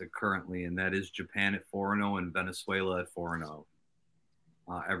Classic currently, and that is Japan at 4-0 and Venezuela at 4-0.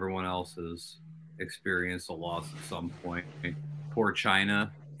 Everyone else has experienced a loss at some point. Poor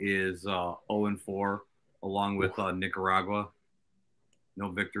China is 0-4, along with Nicaragua. No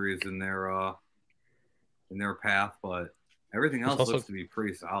victories in their path, but everything else looks to be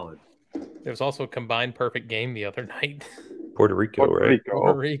pretty solid. There was also a combined perfect game the other night. Puerto Rico, right?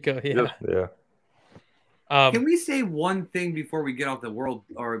 Puerto Rico, yeah. Yeah. Can we say one thing before we get off the world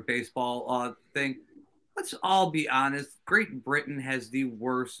or baseball thing? Let's all be honest. Great Britain has the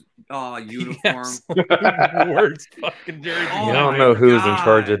worst uniform. Worst fucking jersey. Oh I don't my know who's in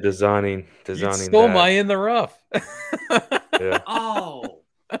charge God. of designing You stole that. my in the rough. Yeah. Oh.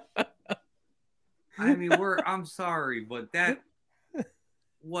 I mean, I'm sorry, but that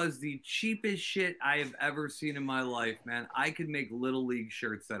was the cheapest shit I have ever seen in my life, man. I could make Little League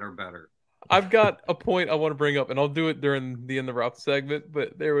shirts that are better. I've got a point I want to bring up, and I'll do it during the In the Rough segment,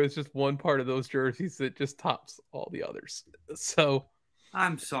 but there was just one part of those jerseys that just tops all the others. So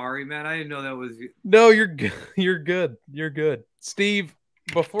I'm sorry, man. I didn't know that was. no, you're good. You're good. You're good. Steve,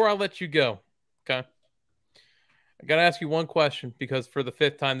 before I let you go, okay, I got to ask you one question because for the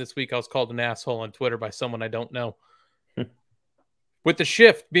 5th time this week, I was called an asshole on Twitter by someone I don't know. With the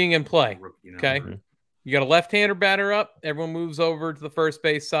shift being in play, okay, you got a left-hander batter up. Everyone moves over to the first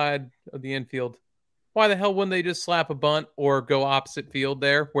base side of the infield. Why the hell wouldn't they just slap a bunt or go opposite field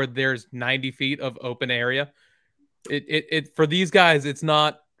there where there's 90 feet of open area? It for these guys, it's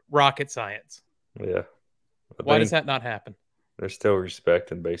not rocket science. Yeah. Why does that not happen? There's still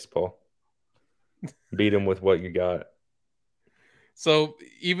respect in baseball. Beat them with what you got. So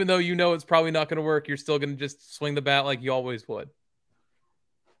even though you know it's probably not going to work, you're still going to just swing the bat like you always would.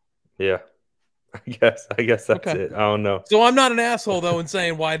 Yeah. I guess that's it. I don't know. So I'm not an asshole though in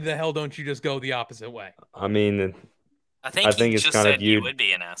saying why the hell don't you just go the opposite way? I mean, I think he it's just kind of said viewed. you would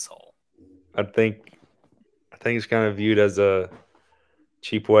be an asshole. I think it's kind of viewed as a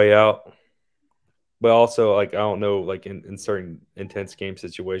cheap way out. But also, like, I don't know, like in certain intense game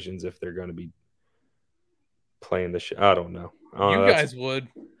situations, if they're going to be playing the I don't know. You guys would.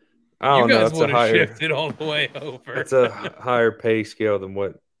 I don't know. Guys would have shifted all the way over. That's a higher pay scale than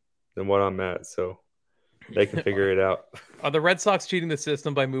what I'm at, so they can figure it out. Are the Red Sox cheating the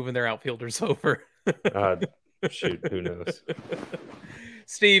system by moving their outfielders over? Shoot, who knows?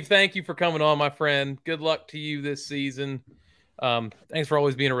 Steve, thank you for coming on, my friend. Good luck to you this season. Thanks for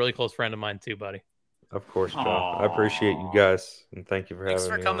always being a really close friend of mine too, buddy. Of course, John. Aww. I appreciate you guys, and thank you for having me.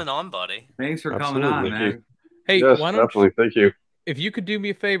 Thanks for coming on, buddy. Thanks for coming on, man. Hey, yes, definitely. Thank you. If you could do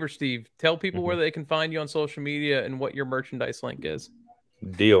me a favor, Steve, tell people where they can find you on social media and what your merchandise link is.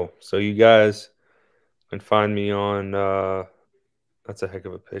 Deal. So you guys can find me on that's a heck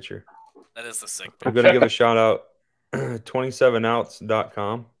of a picture. That is a sick picture. I'm going to give a shout out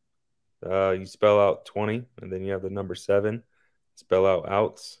 27outs.com. You spell out 20 and then you have the number 7. Spell out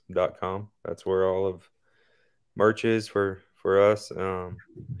outs.com. That's where all of merch is for us. You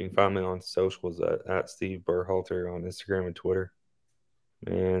can find me on socials at Steve Berhalter on Instagram and Twitter.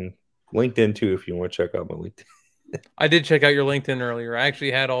 And LinkedIn too if you want to check out my LinkedIn. I did check out your LinkedIn earlier. I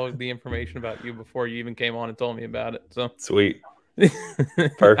actually had all of the information about you before you even came on and told me about it. So sweet.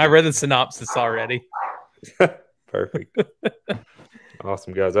 Perfect. I read the synopsis already. Perfect.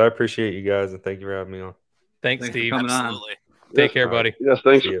 Awesome, guys. I appreciate you guys and thank you for having me on. Thanks Steve. Absolutely. Take care, buddy. Yes,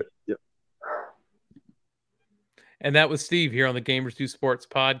 thanks. Yep. And that was Steve here on the Gamers Do Sports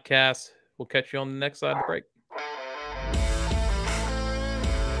podcast. We'll catch you on the next side of the break.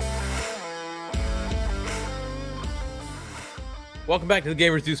 Welcome back to the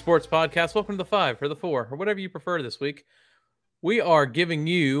Gamers Do Sports podcast. Welcome to the 5 or the 4 or whatever you prefer this week. We are giving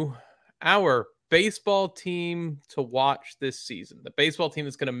you our baseball team to watch this season. The baseball team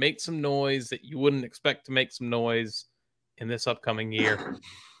that's going to make some noise that you wouldn't expect to make some noise in this upcoming year.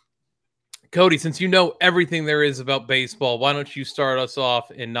 Cody, since you know everything there is about baseball, why don't you start us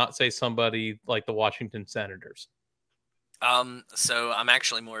off and not say somebody like the Washington Senators? So I'm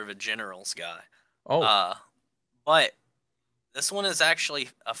actually more of a Generals guy. Oh. But this one is actually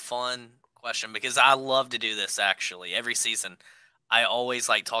a fun question because I love to do this actually. Every season, I always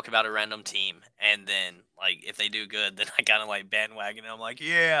like talk about a random team, and then like if they do good, then I kind of like bandwagon and I'm like,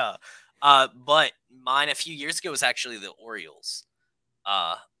 yeah. But mine a few years ago was actually the Orioles.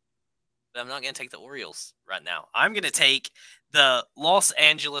 But I'm not going to take the Orioles right now. I'm going to take the Los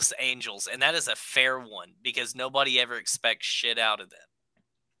Angeles Angels, and that is a fair one because nobody ever expects shit out of them.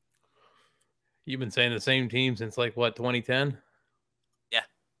 You've been saying the same team since like what, 2010? Yeah.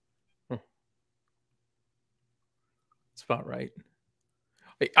 That's about right.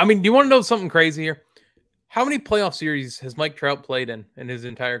 I mean, do you want to know something crazy here? How many playoff series has Mike Trout played in his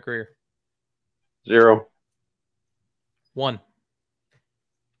entire career? 0. 1.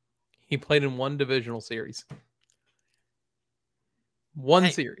 He played in 1 divisional series.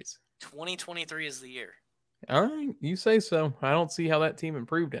 1 series. 2023 is the year. All right, you say so. I don't see how that team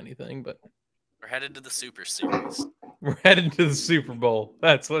improved anything, but we're headed to the Super Series. We're headed to the Super Bowl.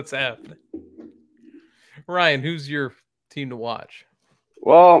 That's what's happening. Ryan, who's your team to watch?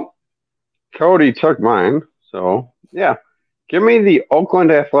 Well, Cody took mine. So, yeah. Give me the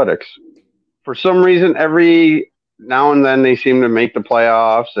Oakland Athletics. For some reason, every now and then they seem to make the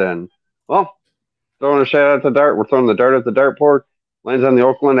playoffs. And, well, throwing a shot at the dart. We're throwing the dart at the dartboard. Lands on the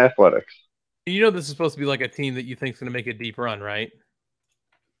Oakland Athletics. You know this is supposed to be like a team that you think is going to make a deep run, right?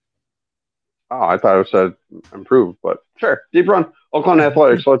 Oh, I thought it said improved, but sure. Deep run. Oakland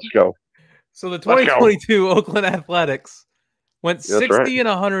Athletics. Let's go. So the Let's go. 2022 Oakland Athletics went That's right. 60 and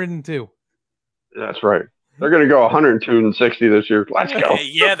 102. That's right. They're going to go 102 and 60 this year. Let's go.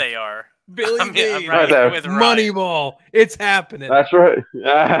 Yeah, they are. Billy I'm Bean, right here with Ryan. Moneyball. It's happening. That's right.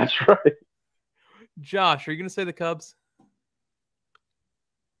 Yeah, that's right. Josh, are you going to say the Cubs?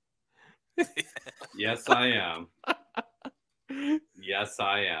 Yes, I am. Yes,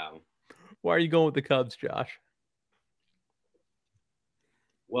 I am. Why are you going with the Cubs, Josh?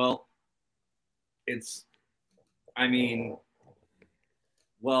 Well, it's, I mean,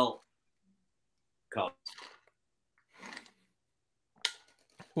 well, Cubs.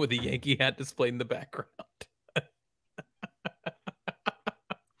 With a Yankee hat displayed in the background.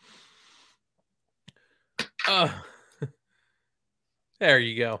 There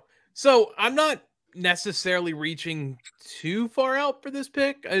you go. So I'm not necessarily reaching too far out for this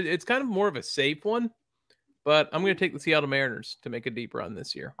pick. It's kind of more of a safe one, but I'm going to take the Seattle Mariners to make a deep run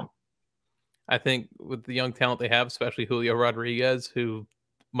this year. I think with the young talent they have, especially Julio Rodriguez, who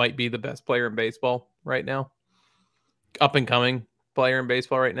might be the best player in baseball right now, up and coming player in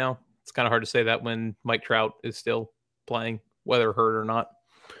baseball right now. It's kind of hard to say that when Mike Trout is still playing, whether hurt or not.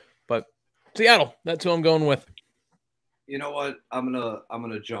 But Seattle, that's who I'm going with. You know what? I'm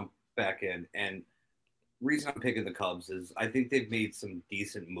gonna jump back in, and reason I'm picking the Cubs is I think they've made some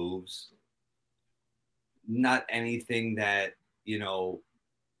decent moves. Not anything that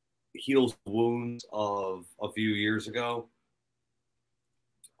heals wounds of a few years ago.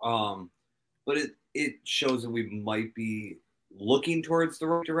 But it shows that we might be looking towards the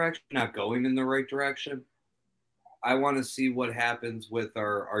right direction, not going in the right direction. I want to see what happens with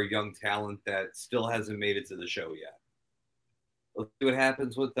our young talent that still hasn't made it to the show yet. Let's see what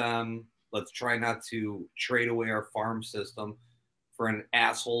happens with them. Let's try not to trade away our farm system for an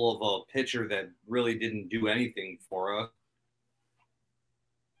asshole of a pitcher that really didn't do anything for us.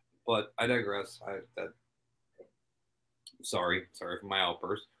 But I digress. Sorry for my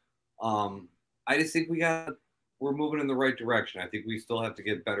outburst. I just think we're moving in the right direction. I think we still have to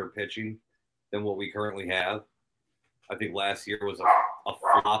get better pitching than what we currently have. I think last year was a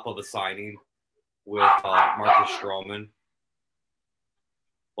flop of a signing with Marcus Stroman.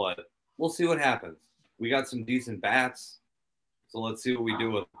 But we'll see what happens. We got some decent bats, so let's see what we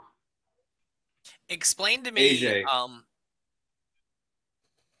do with them. Explain to me, AJ.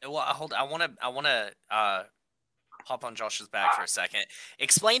 Well, hold. I want to hop on Josh's back for a second.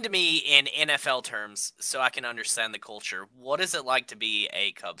 Explain to me in NFL terms, so I can understand the culture. What is it like to be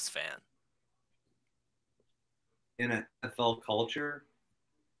a Cubs fan? In NFL culture?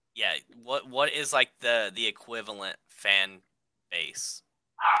 Yeah. What is like the equivalent fan base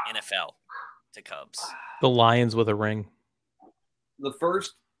NFL to Cubs? The Lions with a ring. The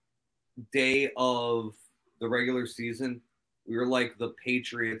first day of the regular season, we were like the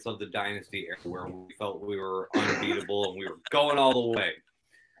Patriots of the dynasty era, where we felt we were unbeatable and we were going all the way.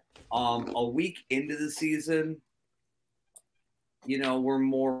 A week into the season, we're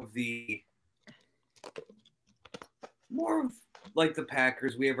more of like the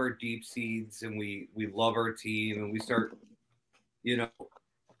Packers. We have our deep seeds and we love our team, and we start,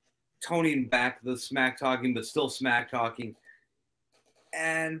 toning back the smack talking, but still smack talking.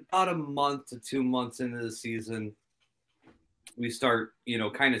 And about a month to 2 months into the season, we start,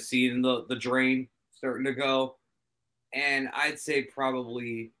 kind of seeing the drain starting to go. And I'd say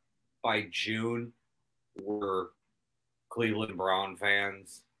probably by June, we're Cleveland Brown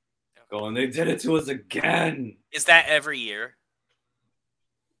fans going, they did it to us again. Is that every year?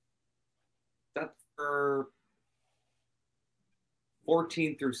 That's for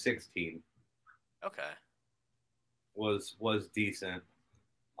 14 through 16. Okay. Was decent.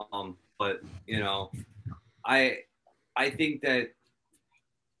 But I think that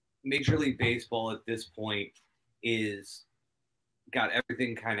Major League Baseball at this point is got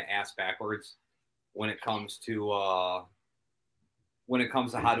everything kind of ass backwards when it comes to how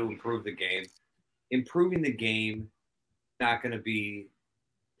to improve the game. Improving the game not going to be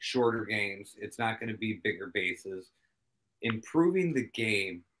shorter games. It's not going to be bigger bases. Improving the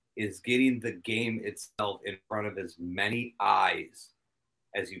game is getting the game itself in front of as many eyes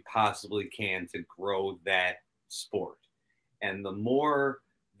as you possibly can to grow that sport. And the more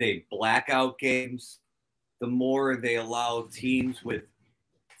they black out games, the more they allow teams with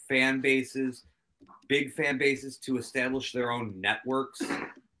fan bases, big fan bases, to establish their own networks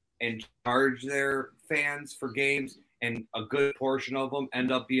and charge their fans for games, and a good portion of them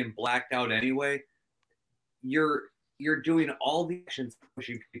end up being blacked out anyway, you're doing all the actions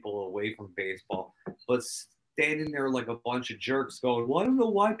pushing people away from baseball, but standing there like a bunch of jerks going, well, I don't know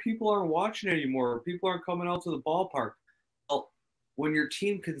why people aren't watching anymore. People aren't coming out to the ballpark. Well, when your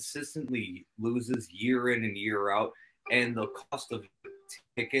team consistently loses year in and year out, and the cost of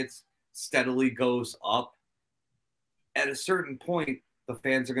tickets steadily goes up, at a certain point, the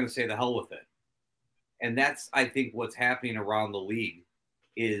fans are going to say the hell with it. And that's, I think, what's happening around the league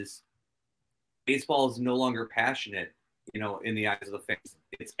is baseball is no longer passionate, in the eyes of the fans.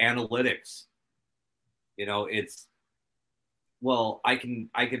 It's analytics. It's, well, I can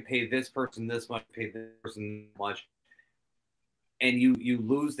pay this person this much, pay this person this much. And you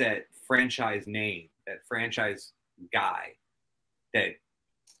lose that franchise name, that franchise guy that,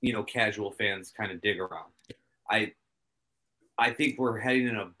 casual fans kind of dig around. I think we're heading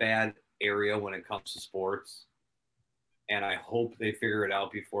in a bad area when it comes to sports. And I hope they figure it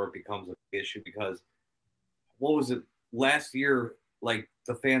out before it becomes an issue, because what was it last year? Like,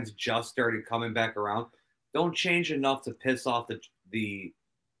 the fans just started coming back around. Don't change enough to piss off the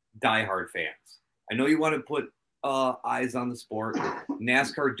diehard fans. I know you want to put eyes on the sport.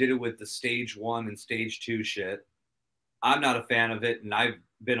 NASCAR did it with the stage 1 and stage 2 shit. I'm not a fan of it, and I've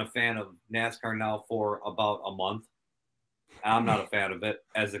been a fan of NASCAR now for about a month. I'm not a fan of it.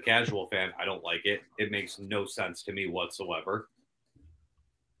 As a casual fan, I don't like it. It makes no sense to me whatsoever.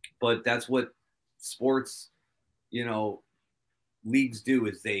 But that's what sports, leagues do,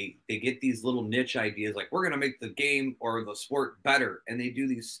 is they get these little niche ideas like, we're going to make the game or the sport better. And they do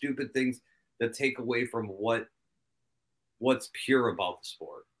these stupid things that take away from what's pure about the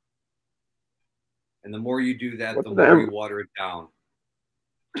sport. And the more you do that, the more you water it down.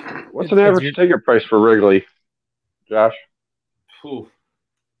 What's an average ticket price for Wrigley, Josh? To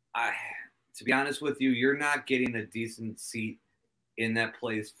be honest with you, you're not getting a decent seat in that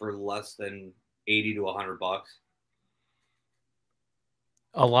place for less than $80 to $100.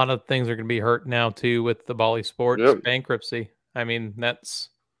 A lot of things are going to be hurt now too with the Bally Sports bankruptcy. I mean, that's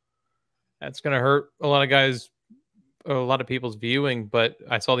going to hurt a lot of guys, a lot of people's viewing. But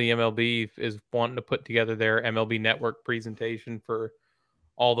I saw the MLB is wanting to put together their MLB Network presentation for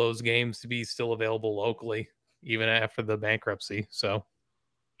all those games to be still available locally, even after the bankruptcy. So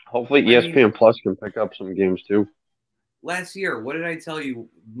hopefully ESPN Plus can pick up some games too. Last year, what did I tell you?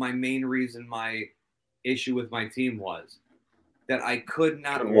 My main reason, my issue with my team was that I could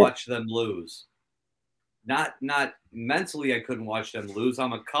not watch them lose. Not mentally, I couldn't watch them lose.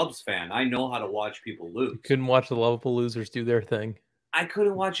 I'm a Cubs fan. I know how to watch people lose. You couldn't watch the lovable losers do their thing. I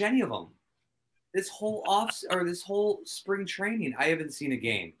couldn't watch any of them. This whole spring training, I haven't seen a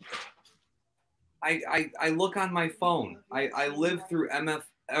game. I look on my phone. I live through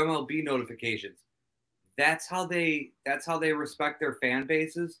MLB notifications. That's how they respect their fan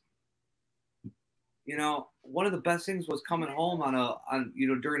bases. One of the best things was coming home on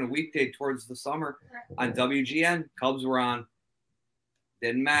during a weekday towards the summer on WGN. Cubs were on.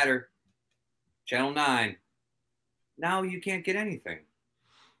 Didn't matter. Channel 9. Now you can't get anything.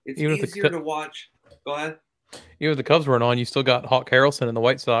 It's easier to watch. Go ahead. Even if the Cubs weren't on, you still got Hawk Harrelson and the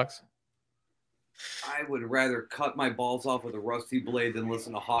White Sox. I would rather cut my balls off with a rusty blade than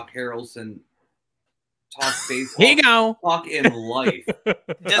listen to Hawk Harrelson talk baseball. Here you go. Talk in life.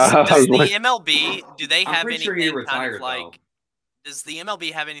 Does the MLB, do they have anything sure he retired, kind of like, though. Does the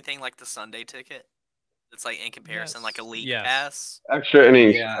MLB have anything like the Sunday ticket? It's like in comparison, like a league yes. pass? Extra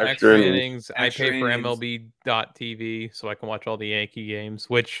innings. Yeah, extra innings. I Extra pay for innings. MLB.TV so I can watch all the Yankee games,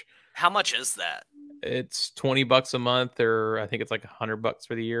 which... How much is that? It's $20 a month, or I think it's like $100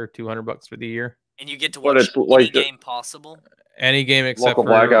 for the year, $200 for the year. And you get to watch any game possible? Any game except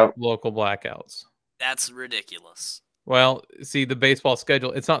for local blackouts. That's ridiculous. Well, see, the baseball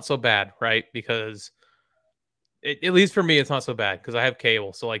schedule, it's not so bad, right? Because, at least for me, it's not so bad because I have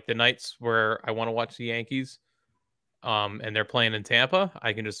cable. So, like, the nights where I want to watch the Yankees and they're playing in Tampa,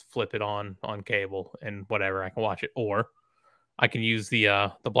 I can just flip it on cable and whatever. I can watch it. Or I can use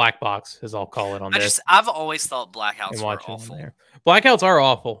the black box, as I'll call it on this. I've always thought blackouts were awful. Blackouts are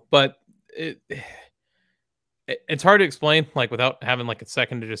awful, but it's hard to explain, like, without having like a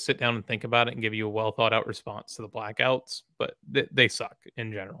second to just sit down and think about it and give you a well thought out response to the blackouts. But they suck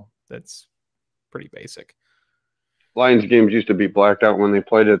in general. That's pretty basic. Lions games used to be blacked out when they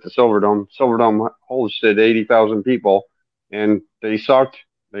played at the Silverdome. Silverdome hosted 80,000 people, and they sucked.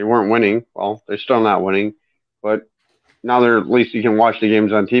 They weren't winning. Well, they're still not winning, but now at least you can watch the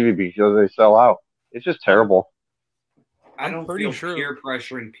games on TV because they sell out. It's just terrible. I I'm don't pretty feel sure. peer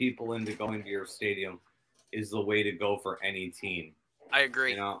pressuring people into going to your stadium is the way to go for any team. I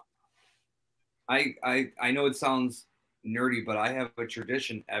agree. You know, I know it sounds nerdy, but I have a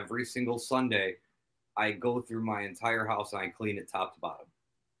tradition every single Sunday. I go through my entire house and I clean it top to bottom.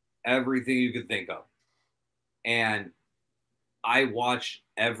 Everything you could think of. And I watch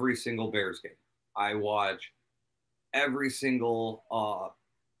every single Bears game. I watch every single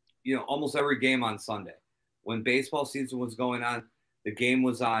almost every game on Sunday. When baseball season was going on, the game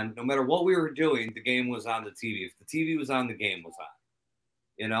was on. No matter what we were doing, the game was on the TV. If the TV was on, the game was on.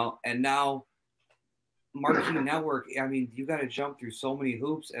 And now Marquee Network, I mean, you got to jump through so many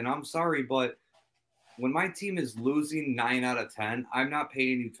hoops. And I'm sorry, but when my team is losing 9 out of 10, I'm not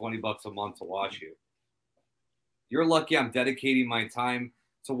paying you $20 a month to watch you. You're lucky I'm dedicating my time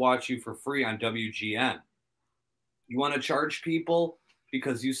to watch you for free on WGN. You want to charge people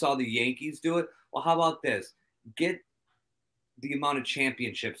because you saw the Yankees do it? Well, how about this? Get the amount of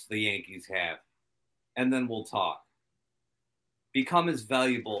championships the Yankees have, and then we'll talk. Become as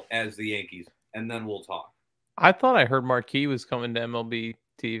valuable as the Yankees, and then we'll talk. I thought I heard Marquee was coming to MLB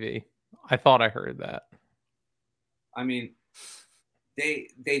TV. I thought I heard that. I mean,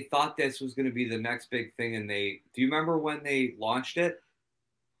 they thought this was going to be the next big thing, and do you remember when they launched it?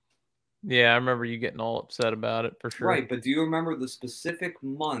 Yeah, I remember you getting all upset about it for sure. Right, but do you remember the specific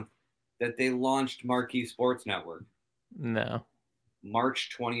month that they launched Marquee Sports Network? No. March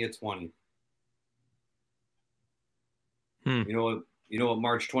 20th, 20. Hmm. You know what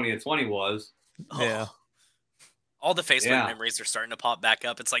March 20th, 20 was? Yeah. All the Facebook memories are starting to pop back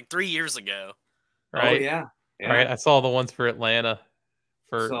up. It's like 3 years ago. Right. Oh yeah. Right. I saw the ones for Atlanta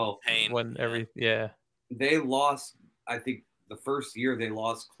for Pain. They lost, I think the first year they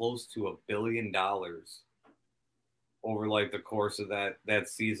lost close to $1 billion over like the course of that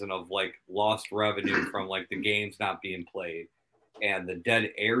season of like lost revenue from like the games not being played and the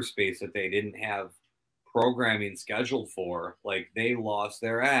dead airspace that they didn't have programming scheduled for. Like they lost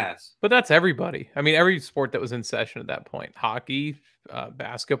their ass. But that's everybody. I mean, every sport that was in session at that point: hockey,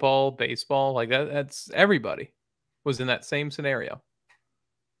 basketball, baseball, like that's everybody was in that same scenario.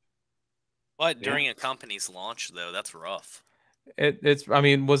 But during a company's launch, though, that's rough. It's. I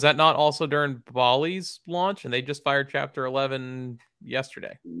mean, was that not also during Bali's launch? And they just fired Chapter 11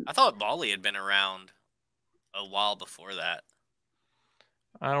 yesterday. I thought Bali had been around a while before that.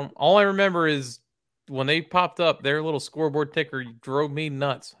 All I remember is when they popped up, their little scoreboard ticker drove me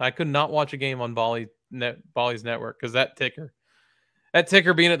nuts. I could not watch a game on Bali's network because that ticker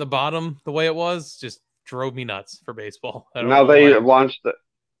being at the bottom the way it was just drove me nuts for baseball. I don't Now know they why. launched.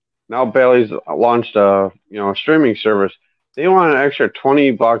 Now Bailey's launched a streaming service. They want an extra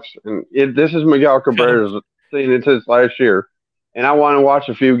 $20, and this is Miguel Cabrera's thing. It's his last year, and I want to watch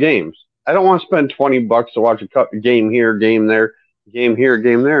a few games. I don't want to spend $20 to watch a game here, game there, game here,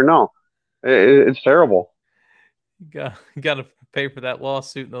 game there. No, it's terrible. You got to pay for that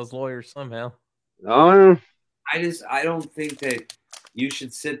lawsuit and those lawyers somehow. Oh, I don't think that you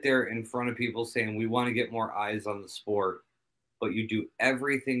should sit there in front of people saying we want to get more eyes on the sport, but you do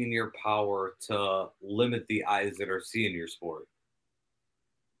everything in your power to limit the eyes that are seeing your sport.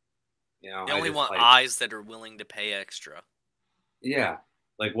 They only want eyes that are willing to pay extra. Yeah,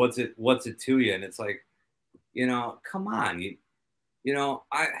 like what's it to you? And it's like, come on,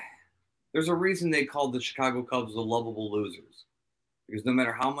 there's a reason they called the Chicago Cubs the lovable losers, because no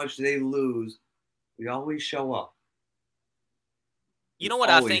matter how much they lose, we always show up. You know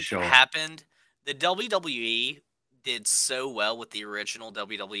what I think happened? The WWE did so well with the original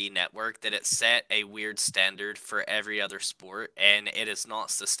WWE network that it set a weird standard for every other sport, and it is not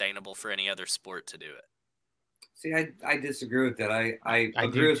sustainable for any other sport to do it. See, I disagree with that. I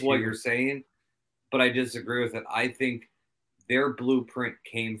agree with what you're saying, but I disagree with it. I think their blueprint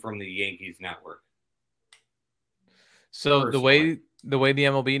came from the Yankees network. So the way the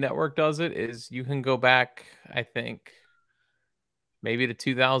MLB network does it is you can go back, I think, maybe to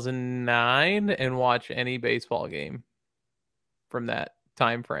 2009 and watch any baseball game from that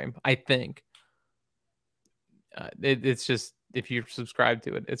time frame. I think it's just if you subscribe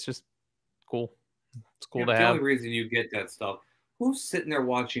to it, it's just cool. It's cool to have. The only reason you get that stuff, who's sitting there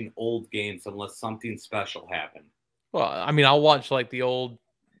watching old games unless something special happened? Well, I mean, I'll watch like the old.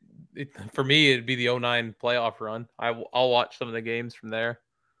 For me, it'd be the 09 playoff run. I'll watch some of the games from there.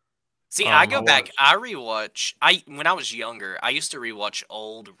 See, I go back. I rewatch. When I was younger, I used to rewatch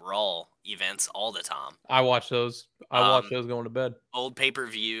old Raw events all the time. I watch those. I watch those going to bed. Old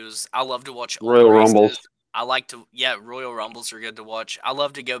pay-per-views. I love to watch Royal old Rumbles. Races. I like to. Yeah, Royal Rumbles are good to watch. I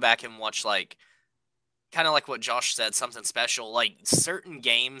love to go back and watch like kind of like what Josh said, something special. Like certain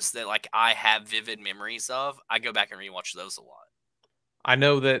games that like I have vivid memories of, I go back and rewatch those a lot. I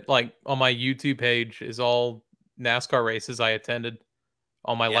know that like on my YouTube page is all NASCAR races I attended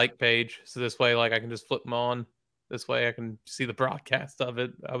on my like page. So this way, like I can just flip them on. This way I can see the broadcast of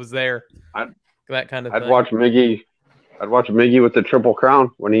it. I was there. I'd, That kind of I'd thing. watch Miggy. I'd watch Miggy with the Triple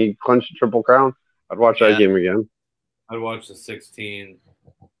Crown when he clinched the Triple Crown. I'd watch that game again. I'd watch the 16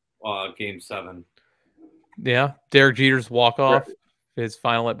 game 7. Yeah. Derek Jeter's walk off, his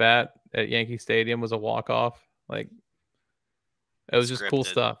final at bat at Yankee Stadium was a walk off. Like it was just cool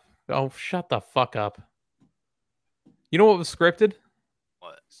stuff. Oh, shut the fuck up. You know what was scripted?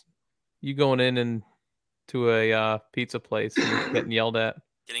 What? You going in and to a pizza place and getting yelled at.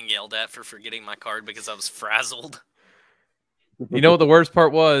 Getting yelled at for forgetting my card because I was frazzled. You know what the worst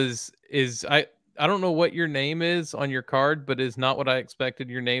part was? Is I don't know what your name is on your card, but it's not what I expected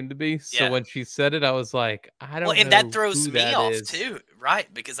your name to be. So when she said it, I was like, I don't know. And that throws who me that off is. too,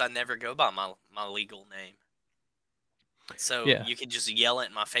 right? Because I never go by my legal name. So you can just yell it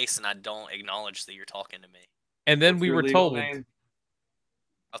in my face and I don't acknowledge that you're talking to me. And then we were told. Name?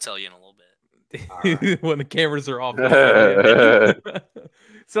 I'll tell you in a little bit. Right. When the cameras are off.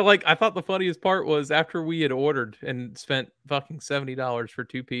 So like I thought the funniest part was after we had ordered and spent fucking $70 for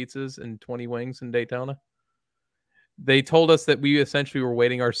 2 pizzas and 20 wings in Daytona. They told us that we essentially were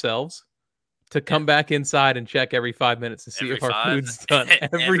waiting ourselves to come back inside and check every 5 minutes to see if our food's done.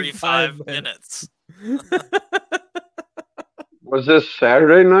 Every 5 minutes. Was this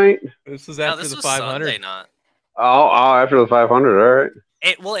Saturday night? This was after the 500. Sunday night. Oh, after the 500. All right.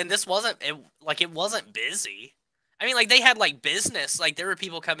 And this wasn't it wasn't busy. I mean, like they had like business, like there were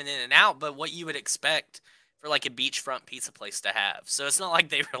people coming in and out, but what you would expect for like a beachfront pizza place to have. So it's not like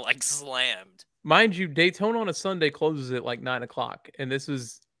they were like slammed. Mind you, Daytona on a Sunday closes at like 9:00, and this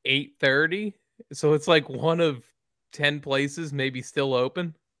was 8:30. So it's like one of 10 places maybe still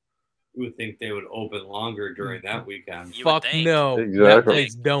open. You would think they would open longer during that weekend. Fuck no. Exactly. That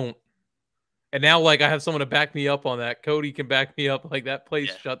place don't. And now, like, I have someone to back me up on that. Cody can back me up. Like, that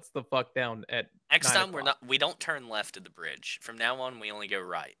place shuts the fuck down at next time. We don't turn left at the bridge. From now on, we only go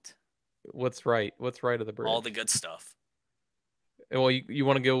right. What's right? What's right of the bridge? All the good stuff. Well, you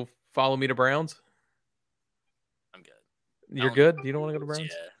want to go follow me to Browns? I'm good. You're good? You don't want to go to Browns?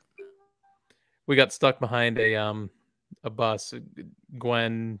 Yeah. We got stuck behind a bus.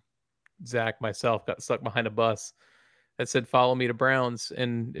 Gwen, Zach, myself got stuck behind a bus that said "Follow me to Browns."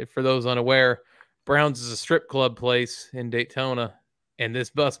 And for those unaware, Browns is a strip club place in Daytona, and this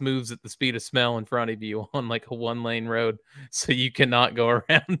bus moves at the speed of smell in front of you on like a 1-lane road, so you cannot go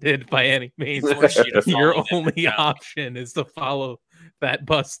around it by any means. Your only option is to follow that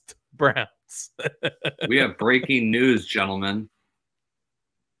bus to Browns. We have breaking news, gentlemen.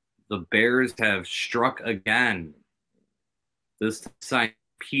 The Bears have struck again. This time,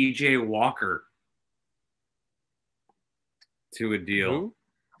 PJ Walker to a deal. Who?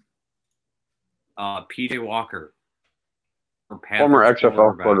 PJ Walker. Former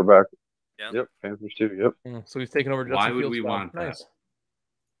XFL quarterback. Yep, Panthers too. Yep. So he's taking over Justin Why would Fields' we spot. want Nice. that?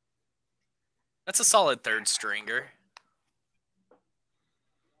 That's a solid third stringer.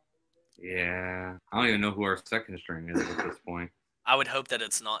 Yeah. I don't even know who our second string is at this point. I would hope that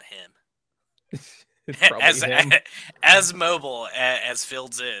it's not him. It's probably him. As mobile as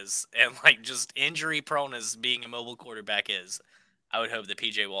Fields is, and like just injury prone as being a mobile quarterback is, I would hope that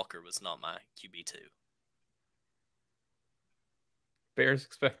PJ Walker was not my QB2. Bears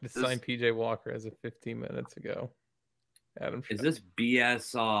expected to sign PJ Walker as of 15 minutes ago. Adam Schefter. Is this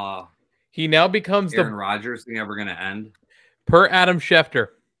BS he now becomes Aaron Rodgers thing ever going to end? Per Adam Schefter,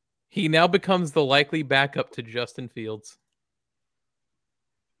 he now becomes the likely backup to Justin Fields.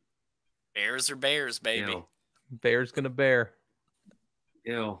 Bears are Bears, baby. Ew. Bears gonna bear.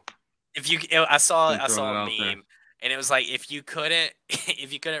 Ew. I saw a meme, and it was like if you couldn't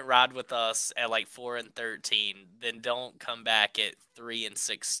ride with us at like 4-13, then don't come back at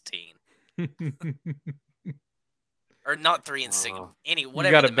 3-16. Or not 3-6.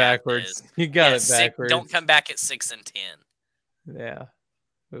 Whatever. You got it backwards. You got it backwards. Don't come back at 6-10. Yeah.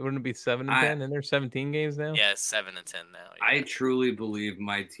 Wouldn't it be 7 and 10? And there's 17 games now? Yeah, 7 and 10 now. Yeah. I truly believe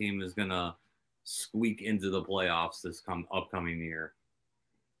my team is gonna squeak into the playoffs this upcoming year.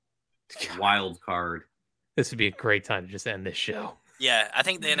 Wild card. This would be a great time to just end this show. Yeah, I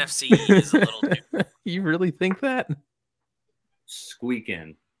think the NFC is a little too. You really think that? Squeak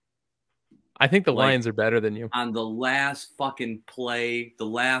in. I think the Lions are better than you. On the last fucking play, the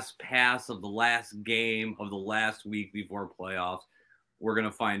last pass of the last game of the last week before playoffs, we're going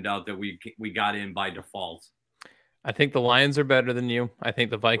to find out that we got in by default. I think the Lions are better than you. I think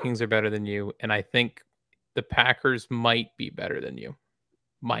the Vikings are better than you. And I think the Packers might be better than you.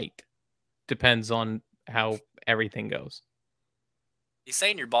 Might. Depends on how everything goes. He's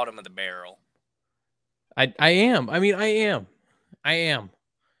saying you're bottom of the barrel. I am. I mean, I am.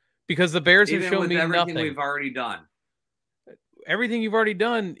 Because the Bears have Even shown with me everything nothing. we've already done. Everything you've already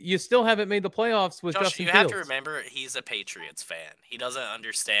done, you still haven't made the playoffs with Josh, Justin you Fields. have to remember he's a Patriots fan. He doesn't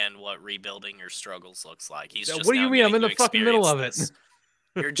understand what rebuilding your struggles looks like. He's just What do you now mean? I'm in getting the to fucking middle of experience it.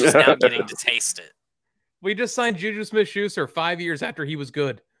 this. You're just now getting to taste it. We just signed Juju Smith-Schuster 5 years after he was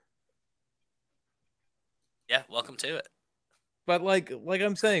good. Yeah, welcome to it. But like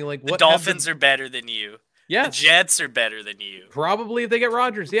I'm saying, like The what Dolphins are better than you. Yes. The Jets are better than you. Probably if they get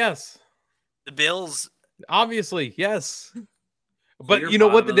Rodgers, yes. The Bills, obviously, yes. So But you're you know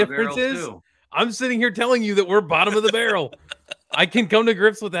what bottom the of difference barrel, is? too. I'm sitting here telling you that we're bottom of the barrel. I can come to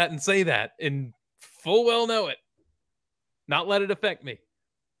grips with that and say that and full well know it. Not let it affect me.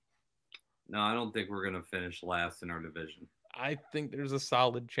 No, I don't think we're going to finish last in our division. I think there's a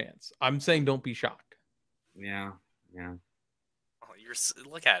solid chance. I'm saying don't be shocked. Yeah. oh,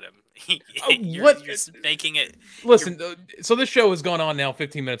 look at him. You're making it. Listen, so this show has gone on now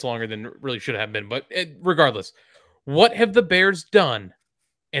 15 minutes longer than it really should have been. But regardless, what have the Bears done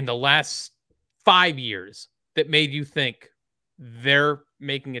in the last 5 years that made you think they're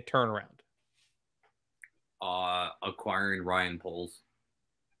making a turnaround? Acquiring Ryan Poles.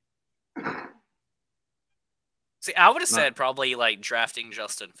 See, I would have said probably like drafting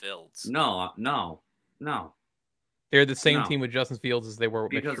Justin Fields. No. They're the same team with Justin Fields as they were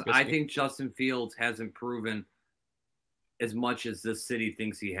with because Mitch Trubisky. I think Justin Fields hasn't proven as much as this city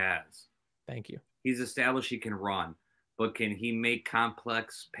thinks he has. Thank you. He's established he can run, but can he make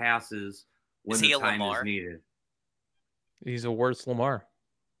complex passes when the time is needed? He's a worse Lamar.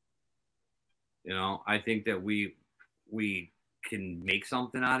 You know, I think that we can make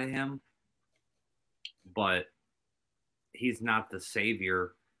something out of him, but he's not the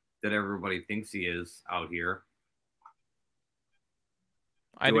savior that everybody thinks he is out here.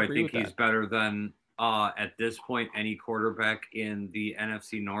 Do I think he's better than, at this point, any quarterback in the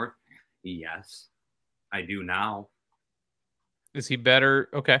NFC North? Yes, I do now. Is he better?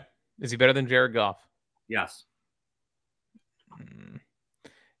 Okay. Is he better than Jared Goff? Yes.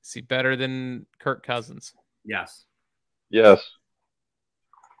 Is he better than Kirk Cousins? Yes. Yes.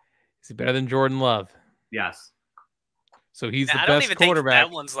 Is he better than Jordan Love? Yes. So he's the I best don't even quarterback.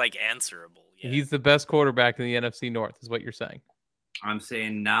 Think that one's like answerable. Yet. He's the best quarterback in the NFC North, is what you're saying. I'm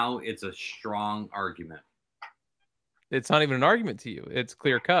saying now it's a strong argument. It's not even an argument to you. It's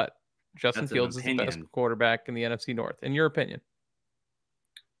clear cut. Justin Fields is the best quarterback in the NFC North, in your opinion.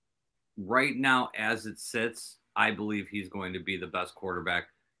 Right now, as it sits, I believe he's going to be the best quarterback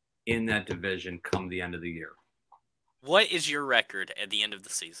in that division come the end of the year. What is your record at the end of the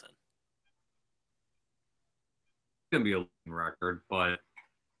season? It's going to be a losing record, but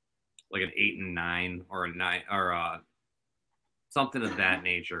like an 8-9 or a 9 or something of that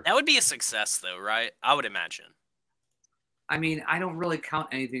nature. That would be a success, though, right? I would imagine. I mean, I don't really count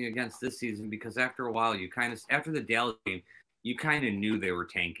anything against this season because after a while, after the Dallas game, you kind of knew they were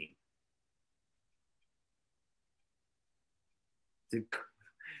tanking. Did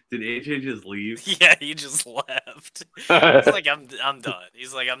AJ just leave? Yeah, he just left. He's like, I'm done.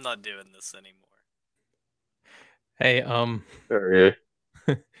 He's like, I'm not doing this anymore. Hey, Sorry.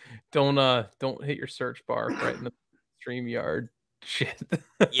 don't hit your search bar right in the StreamYard shit.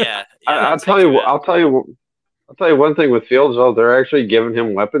 Yeah, I'll tell you one thing with Fields though, they're actually giving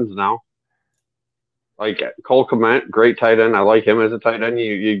him weapons now. Like Cole Kmet, great tight end. I like him as a tight end.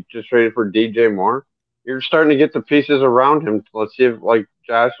 You just traded for DJ Moore. You're starting to get the pieces around him. Let's see if, like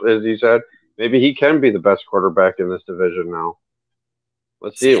Josh, as he said, maybe he can be the best quarterback in this division now.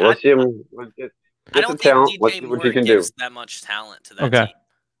 Let's see. Let's see him get the talent. Let's see what he can do. That much talent to that team.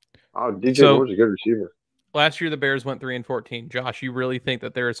 Oh, DJ Moore's a good receiver. Last year the Bears went 3-14. Josh, you really think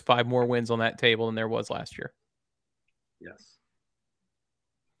that there is 5 more wins on that table than there was last year? Yes.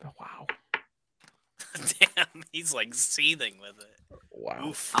 Oh, wow. Damn, he's like seething with it. Wow.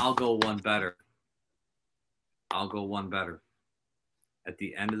 Oof. I'll go one better. At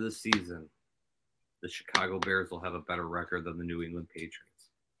the end of the season, the Chicago Bears will have a better record than the New England Patriots.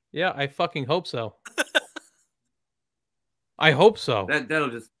 Yeah, I fucking hope so. I hope so.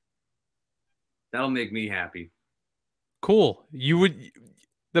 That'll make me happy. Cool.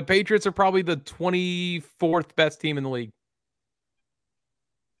 The Patriots are probably the 24th best team in the league.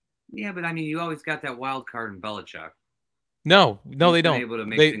 Yeah, but I mean, you always got that wild card in Belichick. No, they don't. Able to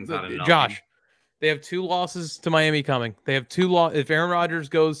make things out of nothing. Josh, they have 2 losses to Miami coming. They have 2 If Aaron Rodgers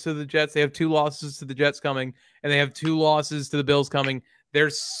goes to the Jets, they have 2 losses to the Jets coming, and they have 2 losses to the Bills coming.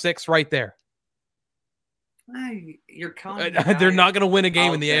 There's 6 right there. You're counting. They're not going to win a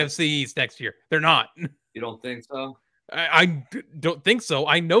game in the that. AFC East next year. They're not. You don't think so? I don't think so.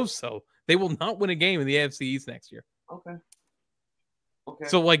 I know so. They will not win a game in the AFC East next year. Okay. Okay.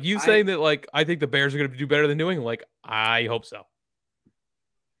 So, like you saying that, like I think the Bears are going to do better than New England. Like I hope so.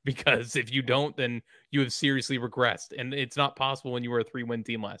 Because if you don't, then you have seriously regressed, and it's not possible when you were a 3-win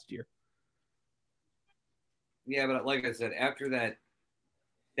team last year. Yeah, but like I said, after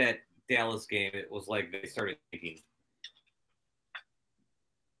that Dallas game, it was like they started thinking.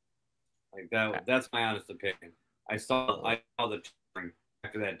 Like that. That's my honest opinion. I saw the turn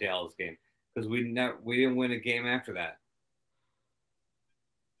after that Dallas game because we didn't win a game after that.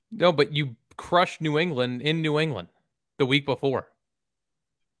 No, but you crushed New England in New England the week before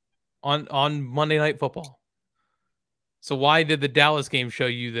on Monday Night Football. So why did the Dallas game show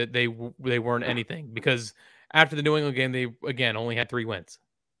you that they weren't anything? Because after the New England game, they again only had 3 wins.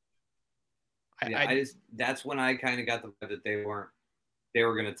 That's when I kind of got the vibe that they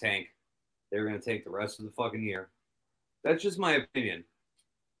were going to tank. They were going to tank the rest of the fucking year. That's just my opinion.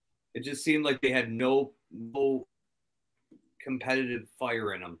 It just seemed like they had no competitive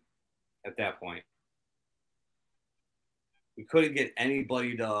fire in them at that point. We couldn't get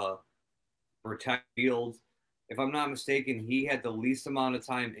anybody to protect Fields. If I'm not mistaken, he had the least amount of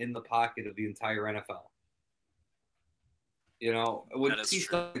time in the pocket of the entire NFL. You know, when you see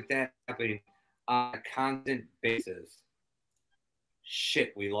stuff like that happening on a constant basis,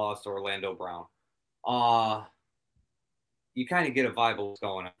 shit, we lost Orlando Brown. You kind of get a vibe of what's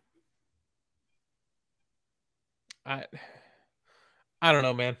going on. I don't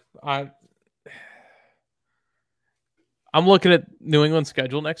know, man. I'm looking at New England's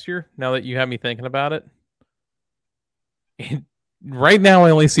schedule next year. Now that you have me thinking about it, and right now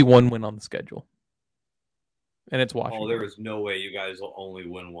I only see 1 win on the schedule, and it's Washington. Oh, there is no way you guys will only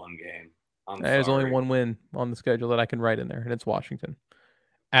win 1 game. There's only 1 win on the schedule that I can write in there, and it's Washington.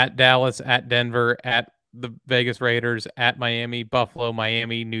 At Dallas, at Denver, at the Vegas Raiders, at Miami, Buffalo,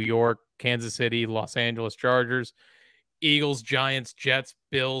 Miami, New York, Kansas City, Los Angeles Chargers, Eagles, Giants, Jets,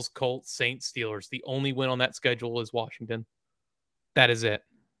 Bills, Colts, Saints, Steelers. The only win on that schedule is Washington. That is it.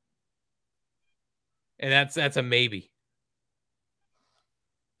 And that's a maybe.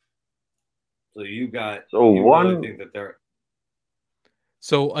 So you really think that they're.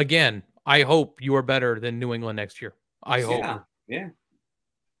 So again, I hope you are better than New England next year. I hope. Yeah.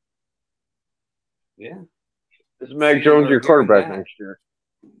 Is Mac Jones your quarterback next year?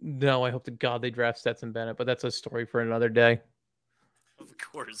 No, I hope to God they draft Stetson Bennett, but that's a story for another day. Of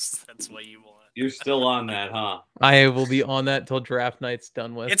course, that's what you want. You're still on that, huh? I will be on that till draft night's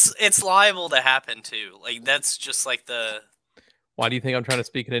done with. It's liable to happen too. Like that's just like the. Why do you think I'm trying to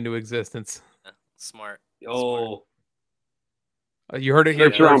speak it into existence? Smart. Oh. You heard it here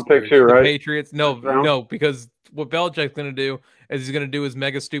First round first. pick too, right? The Patriots. No, because what Belichick's going to do is he's going to do his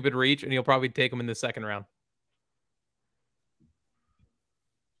mega stupid reach, and he'll probably take him in the 2nd round.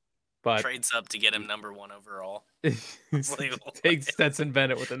 But trades up to get him number 1 overall. Take Stetson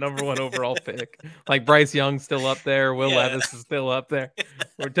Bennett with the number 1 overall pick. Like Bryce Young's still up there. Will Levis is still up there.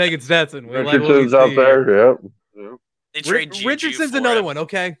 We're taking Stetson. Richardson's up there. Yep. They trade Richardson's another one.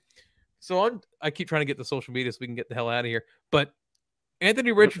 Okay. So I keep trying to get the social media so we can get the hell out of here. But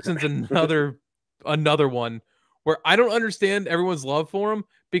Anthony Richardson's another one where I don't understand everyone's love for him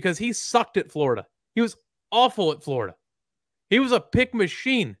because he sucked at Florida. He was awful at Florida. He was a pick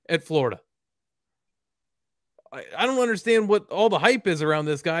machine at Florida. I don't understand what all the hype is around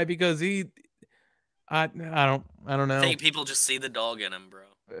this guy because I don't know. I think people just see the dog in him, bro.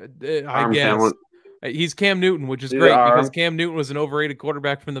 I guess talent. He's Cam Newton, which is great because Cam Newton was an overrated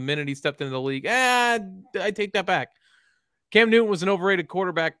quarterback from the minute he stepped into the league. I take that back. Cam Newton was an overrated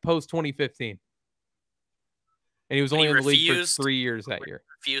quarterback post 2015. And he was only in the league for 3 years that year.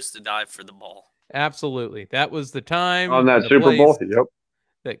 Refused to dive for the ball. Absolutely. That was the time on that Super Bowl. Yep.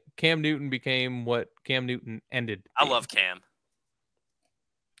 That Cam Newton became what Cam Newton ended. I love Cam.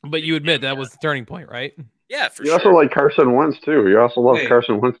 But you admit that was the turning point, right? Yeah, for sure. You also like Carson Wentz too. You also love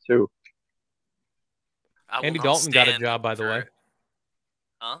Carson Wentz too. Andy Dalton got a job, by the way.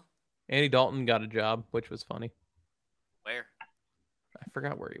 Huh? Andy Dalton got a job, which was funny. Where? I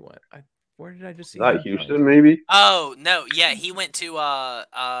forgot where he went. Where did I just see him? Houston, maybe? Oh, no. Yeah, he went to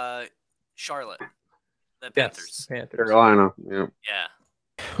Charlotte. The Panthers. Yes, Panthers. Carolina. Yeah. Yeah.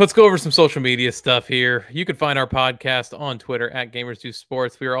 Let's go over some social media stuff here. You can find our podcast on Twitter at Gamers Do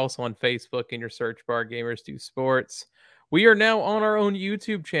Sports. We are also on Facebook in your search bar, Gamers Do Sports. We are now on our own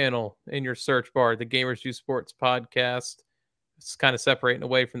YouTube channel in your search bar, the Gamers Do Sports podcast. It's kind of separating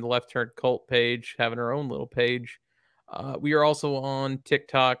away from the Left Turn Cult page, having our own little page. We are also on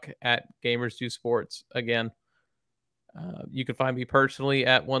TikTok at Gamers Do Sports again. You can find me personally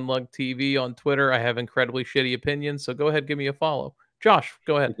at One Lug TV on Twitter. I have incredibly shitty opinions, so go ahead, give me a follow. Josh,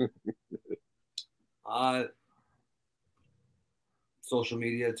 go ahead. Social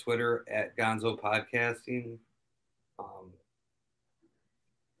media, Twitter at Gonzo Podcasting.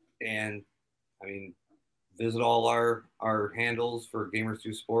 And I mean, visit all our handles for Gamers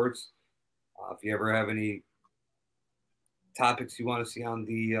Do Sports. If you ever have any topics you want to see on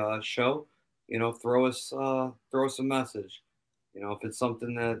the show, throw us a message. If it's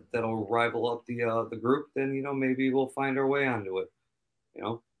something that'll rival up the group, then maybe we'll find our way onto it.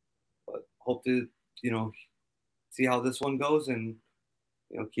 But hope to see how this one goes and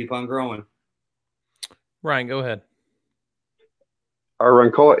keep on growing. Ryan, go ahead.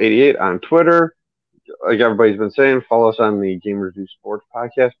 RRuncola88 on Twitter. Like everybody's been saying, follow us on the Gamers Do Sports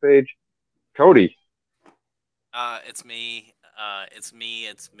podcast page. Cody. It's me. It's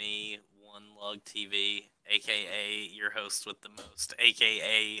me. One Lug TV, aka your host with the most,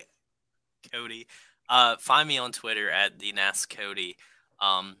 aka Cody. Find me on Twitter at the Nas Cody.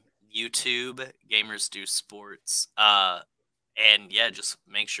 YouTube Gamers Do Sports. And yeah, just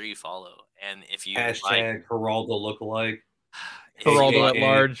make sure you follow. And if you Hashtag Geraldo lookalike. Geraldo at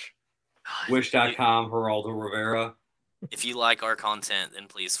large. Wish.com Geraldo Rivera. If you like our content, then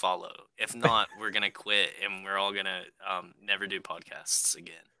please follow. If not, we're gonna quit and we're all gonna never do podcasts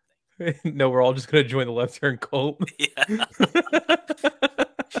again. No, we're all just gonna join the Left Turn cult. Yeah.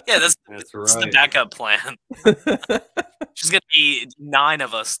 Yeah, that's the backup plan. There's gonna be 9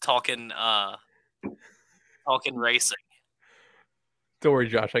 of us talking racing. Don't worry,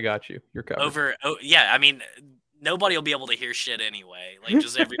 Josh, I got you. You're covered. Yeah, I mean, nobody will be able to hear shit anyway. Like,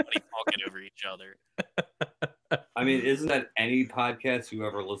 just everybody talking over each other. I mean, isn't that any podcast you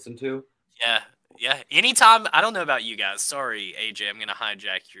ever listen to? Yeah. Anytime, I don't know about you guys. Sorry, AJ, I'm gonna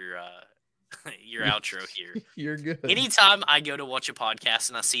hijack your outro here. You're good. Anytime I go to watch a podcast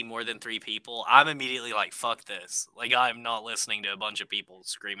and I see more than 3 people, I'm immediately like, fuck this. Like, I'm not listening to a bunch of people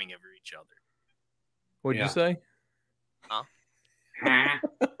screaming over each other. What'd you say? Huh?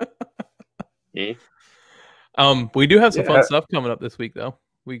 We do have some fun stuff coming up this week, though.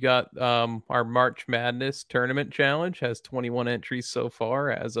 We got our March Madness Tournament Challenge has 21 entries so far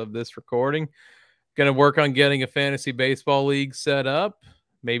as of this recording. Going to work on getting a fantasy baseball league set up.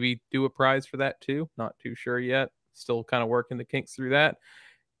 Maybe do a prize for that too. Not too sure yet. Still kind of working the kinks through that.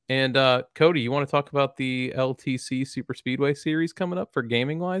 And Cody, you want to talk about the LTC Super Speedway series coming up for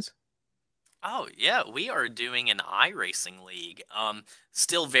gaming wise? Oh, yeah, we are doing an iRacing league.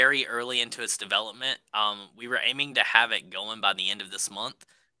 Still very early into its development. We were aiming to have it going by the end of this month.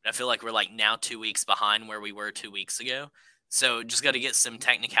 But I feel like we're like now 2 weeks behind where we were 2 weeks ago. So just got to get some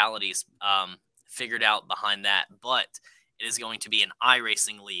technicalities figured out behind that. But it is going to be an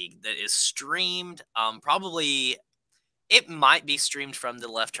iRacing league that is streamed. Probably it might be streamed from the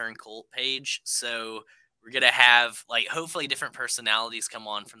Left Turn Cult page. So we're gonna have like hopefully different personalities come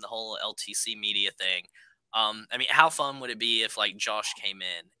on from the whole LTC media thing. I mean, how fun would it be if like Josh came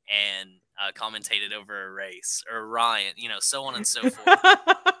in and commentated over a race, or Ryan, so on and so forth.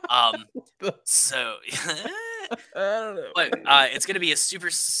 So I don't know. But it's gonna be a super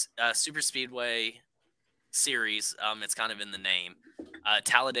speedway series. It's kind of in the name.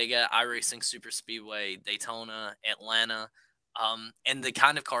 Talladega, iRacing Super Speedway, Daytona, Atlanta. And the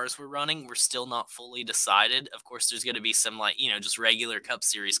kind of cars we're running, we're still not fully decided. Of course, there's going to be some just regular Cup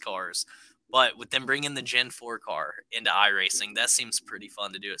Series cars. But with them bringing the Gen 4 car into iRacing, that seems pretty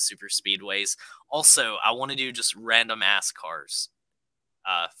fun to do at super speedways. Also, I want to do just random ass cars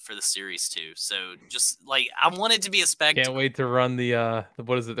for the series too. So just like I want it to be a spectacle. Can't wait to run the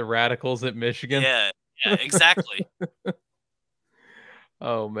what is it, the Radicals at Michigan? Yeah, exactly.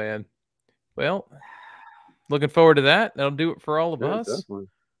 Oh man. Well, looking forward to that. That'll do it for all of us. Definitely.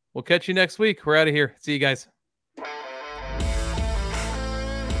 We'll catch you next week. We're out of here. See you guys.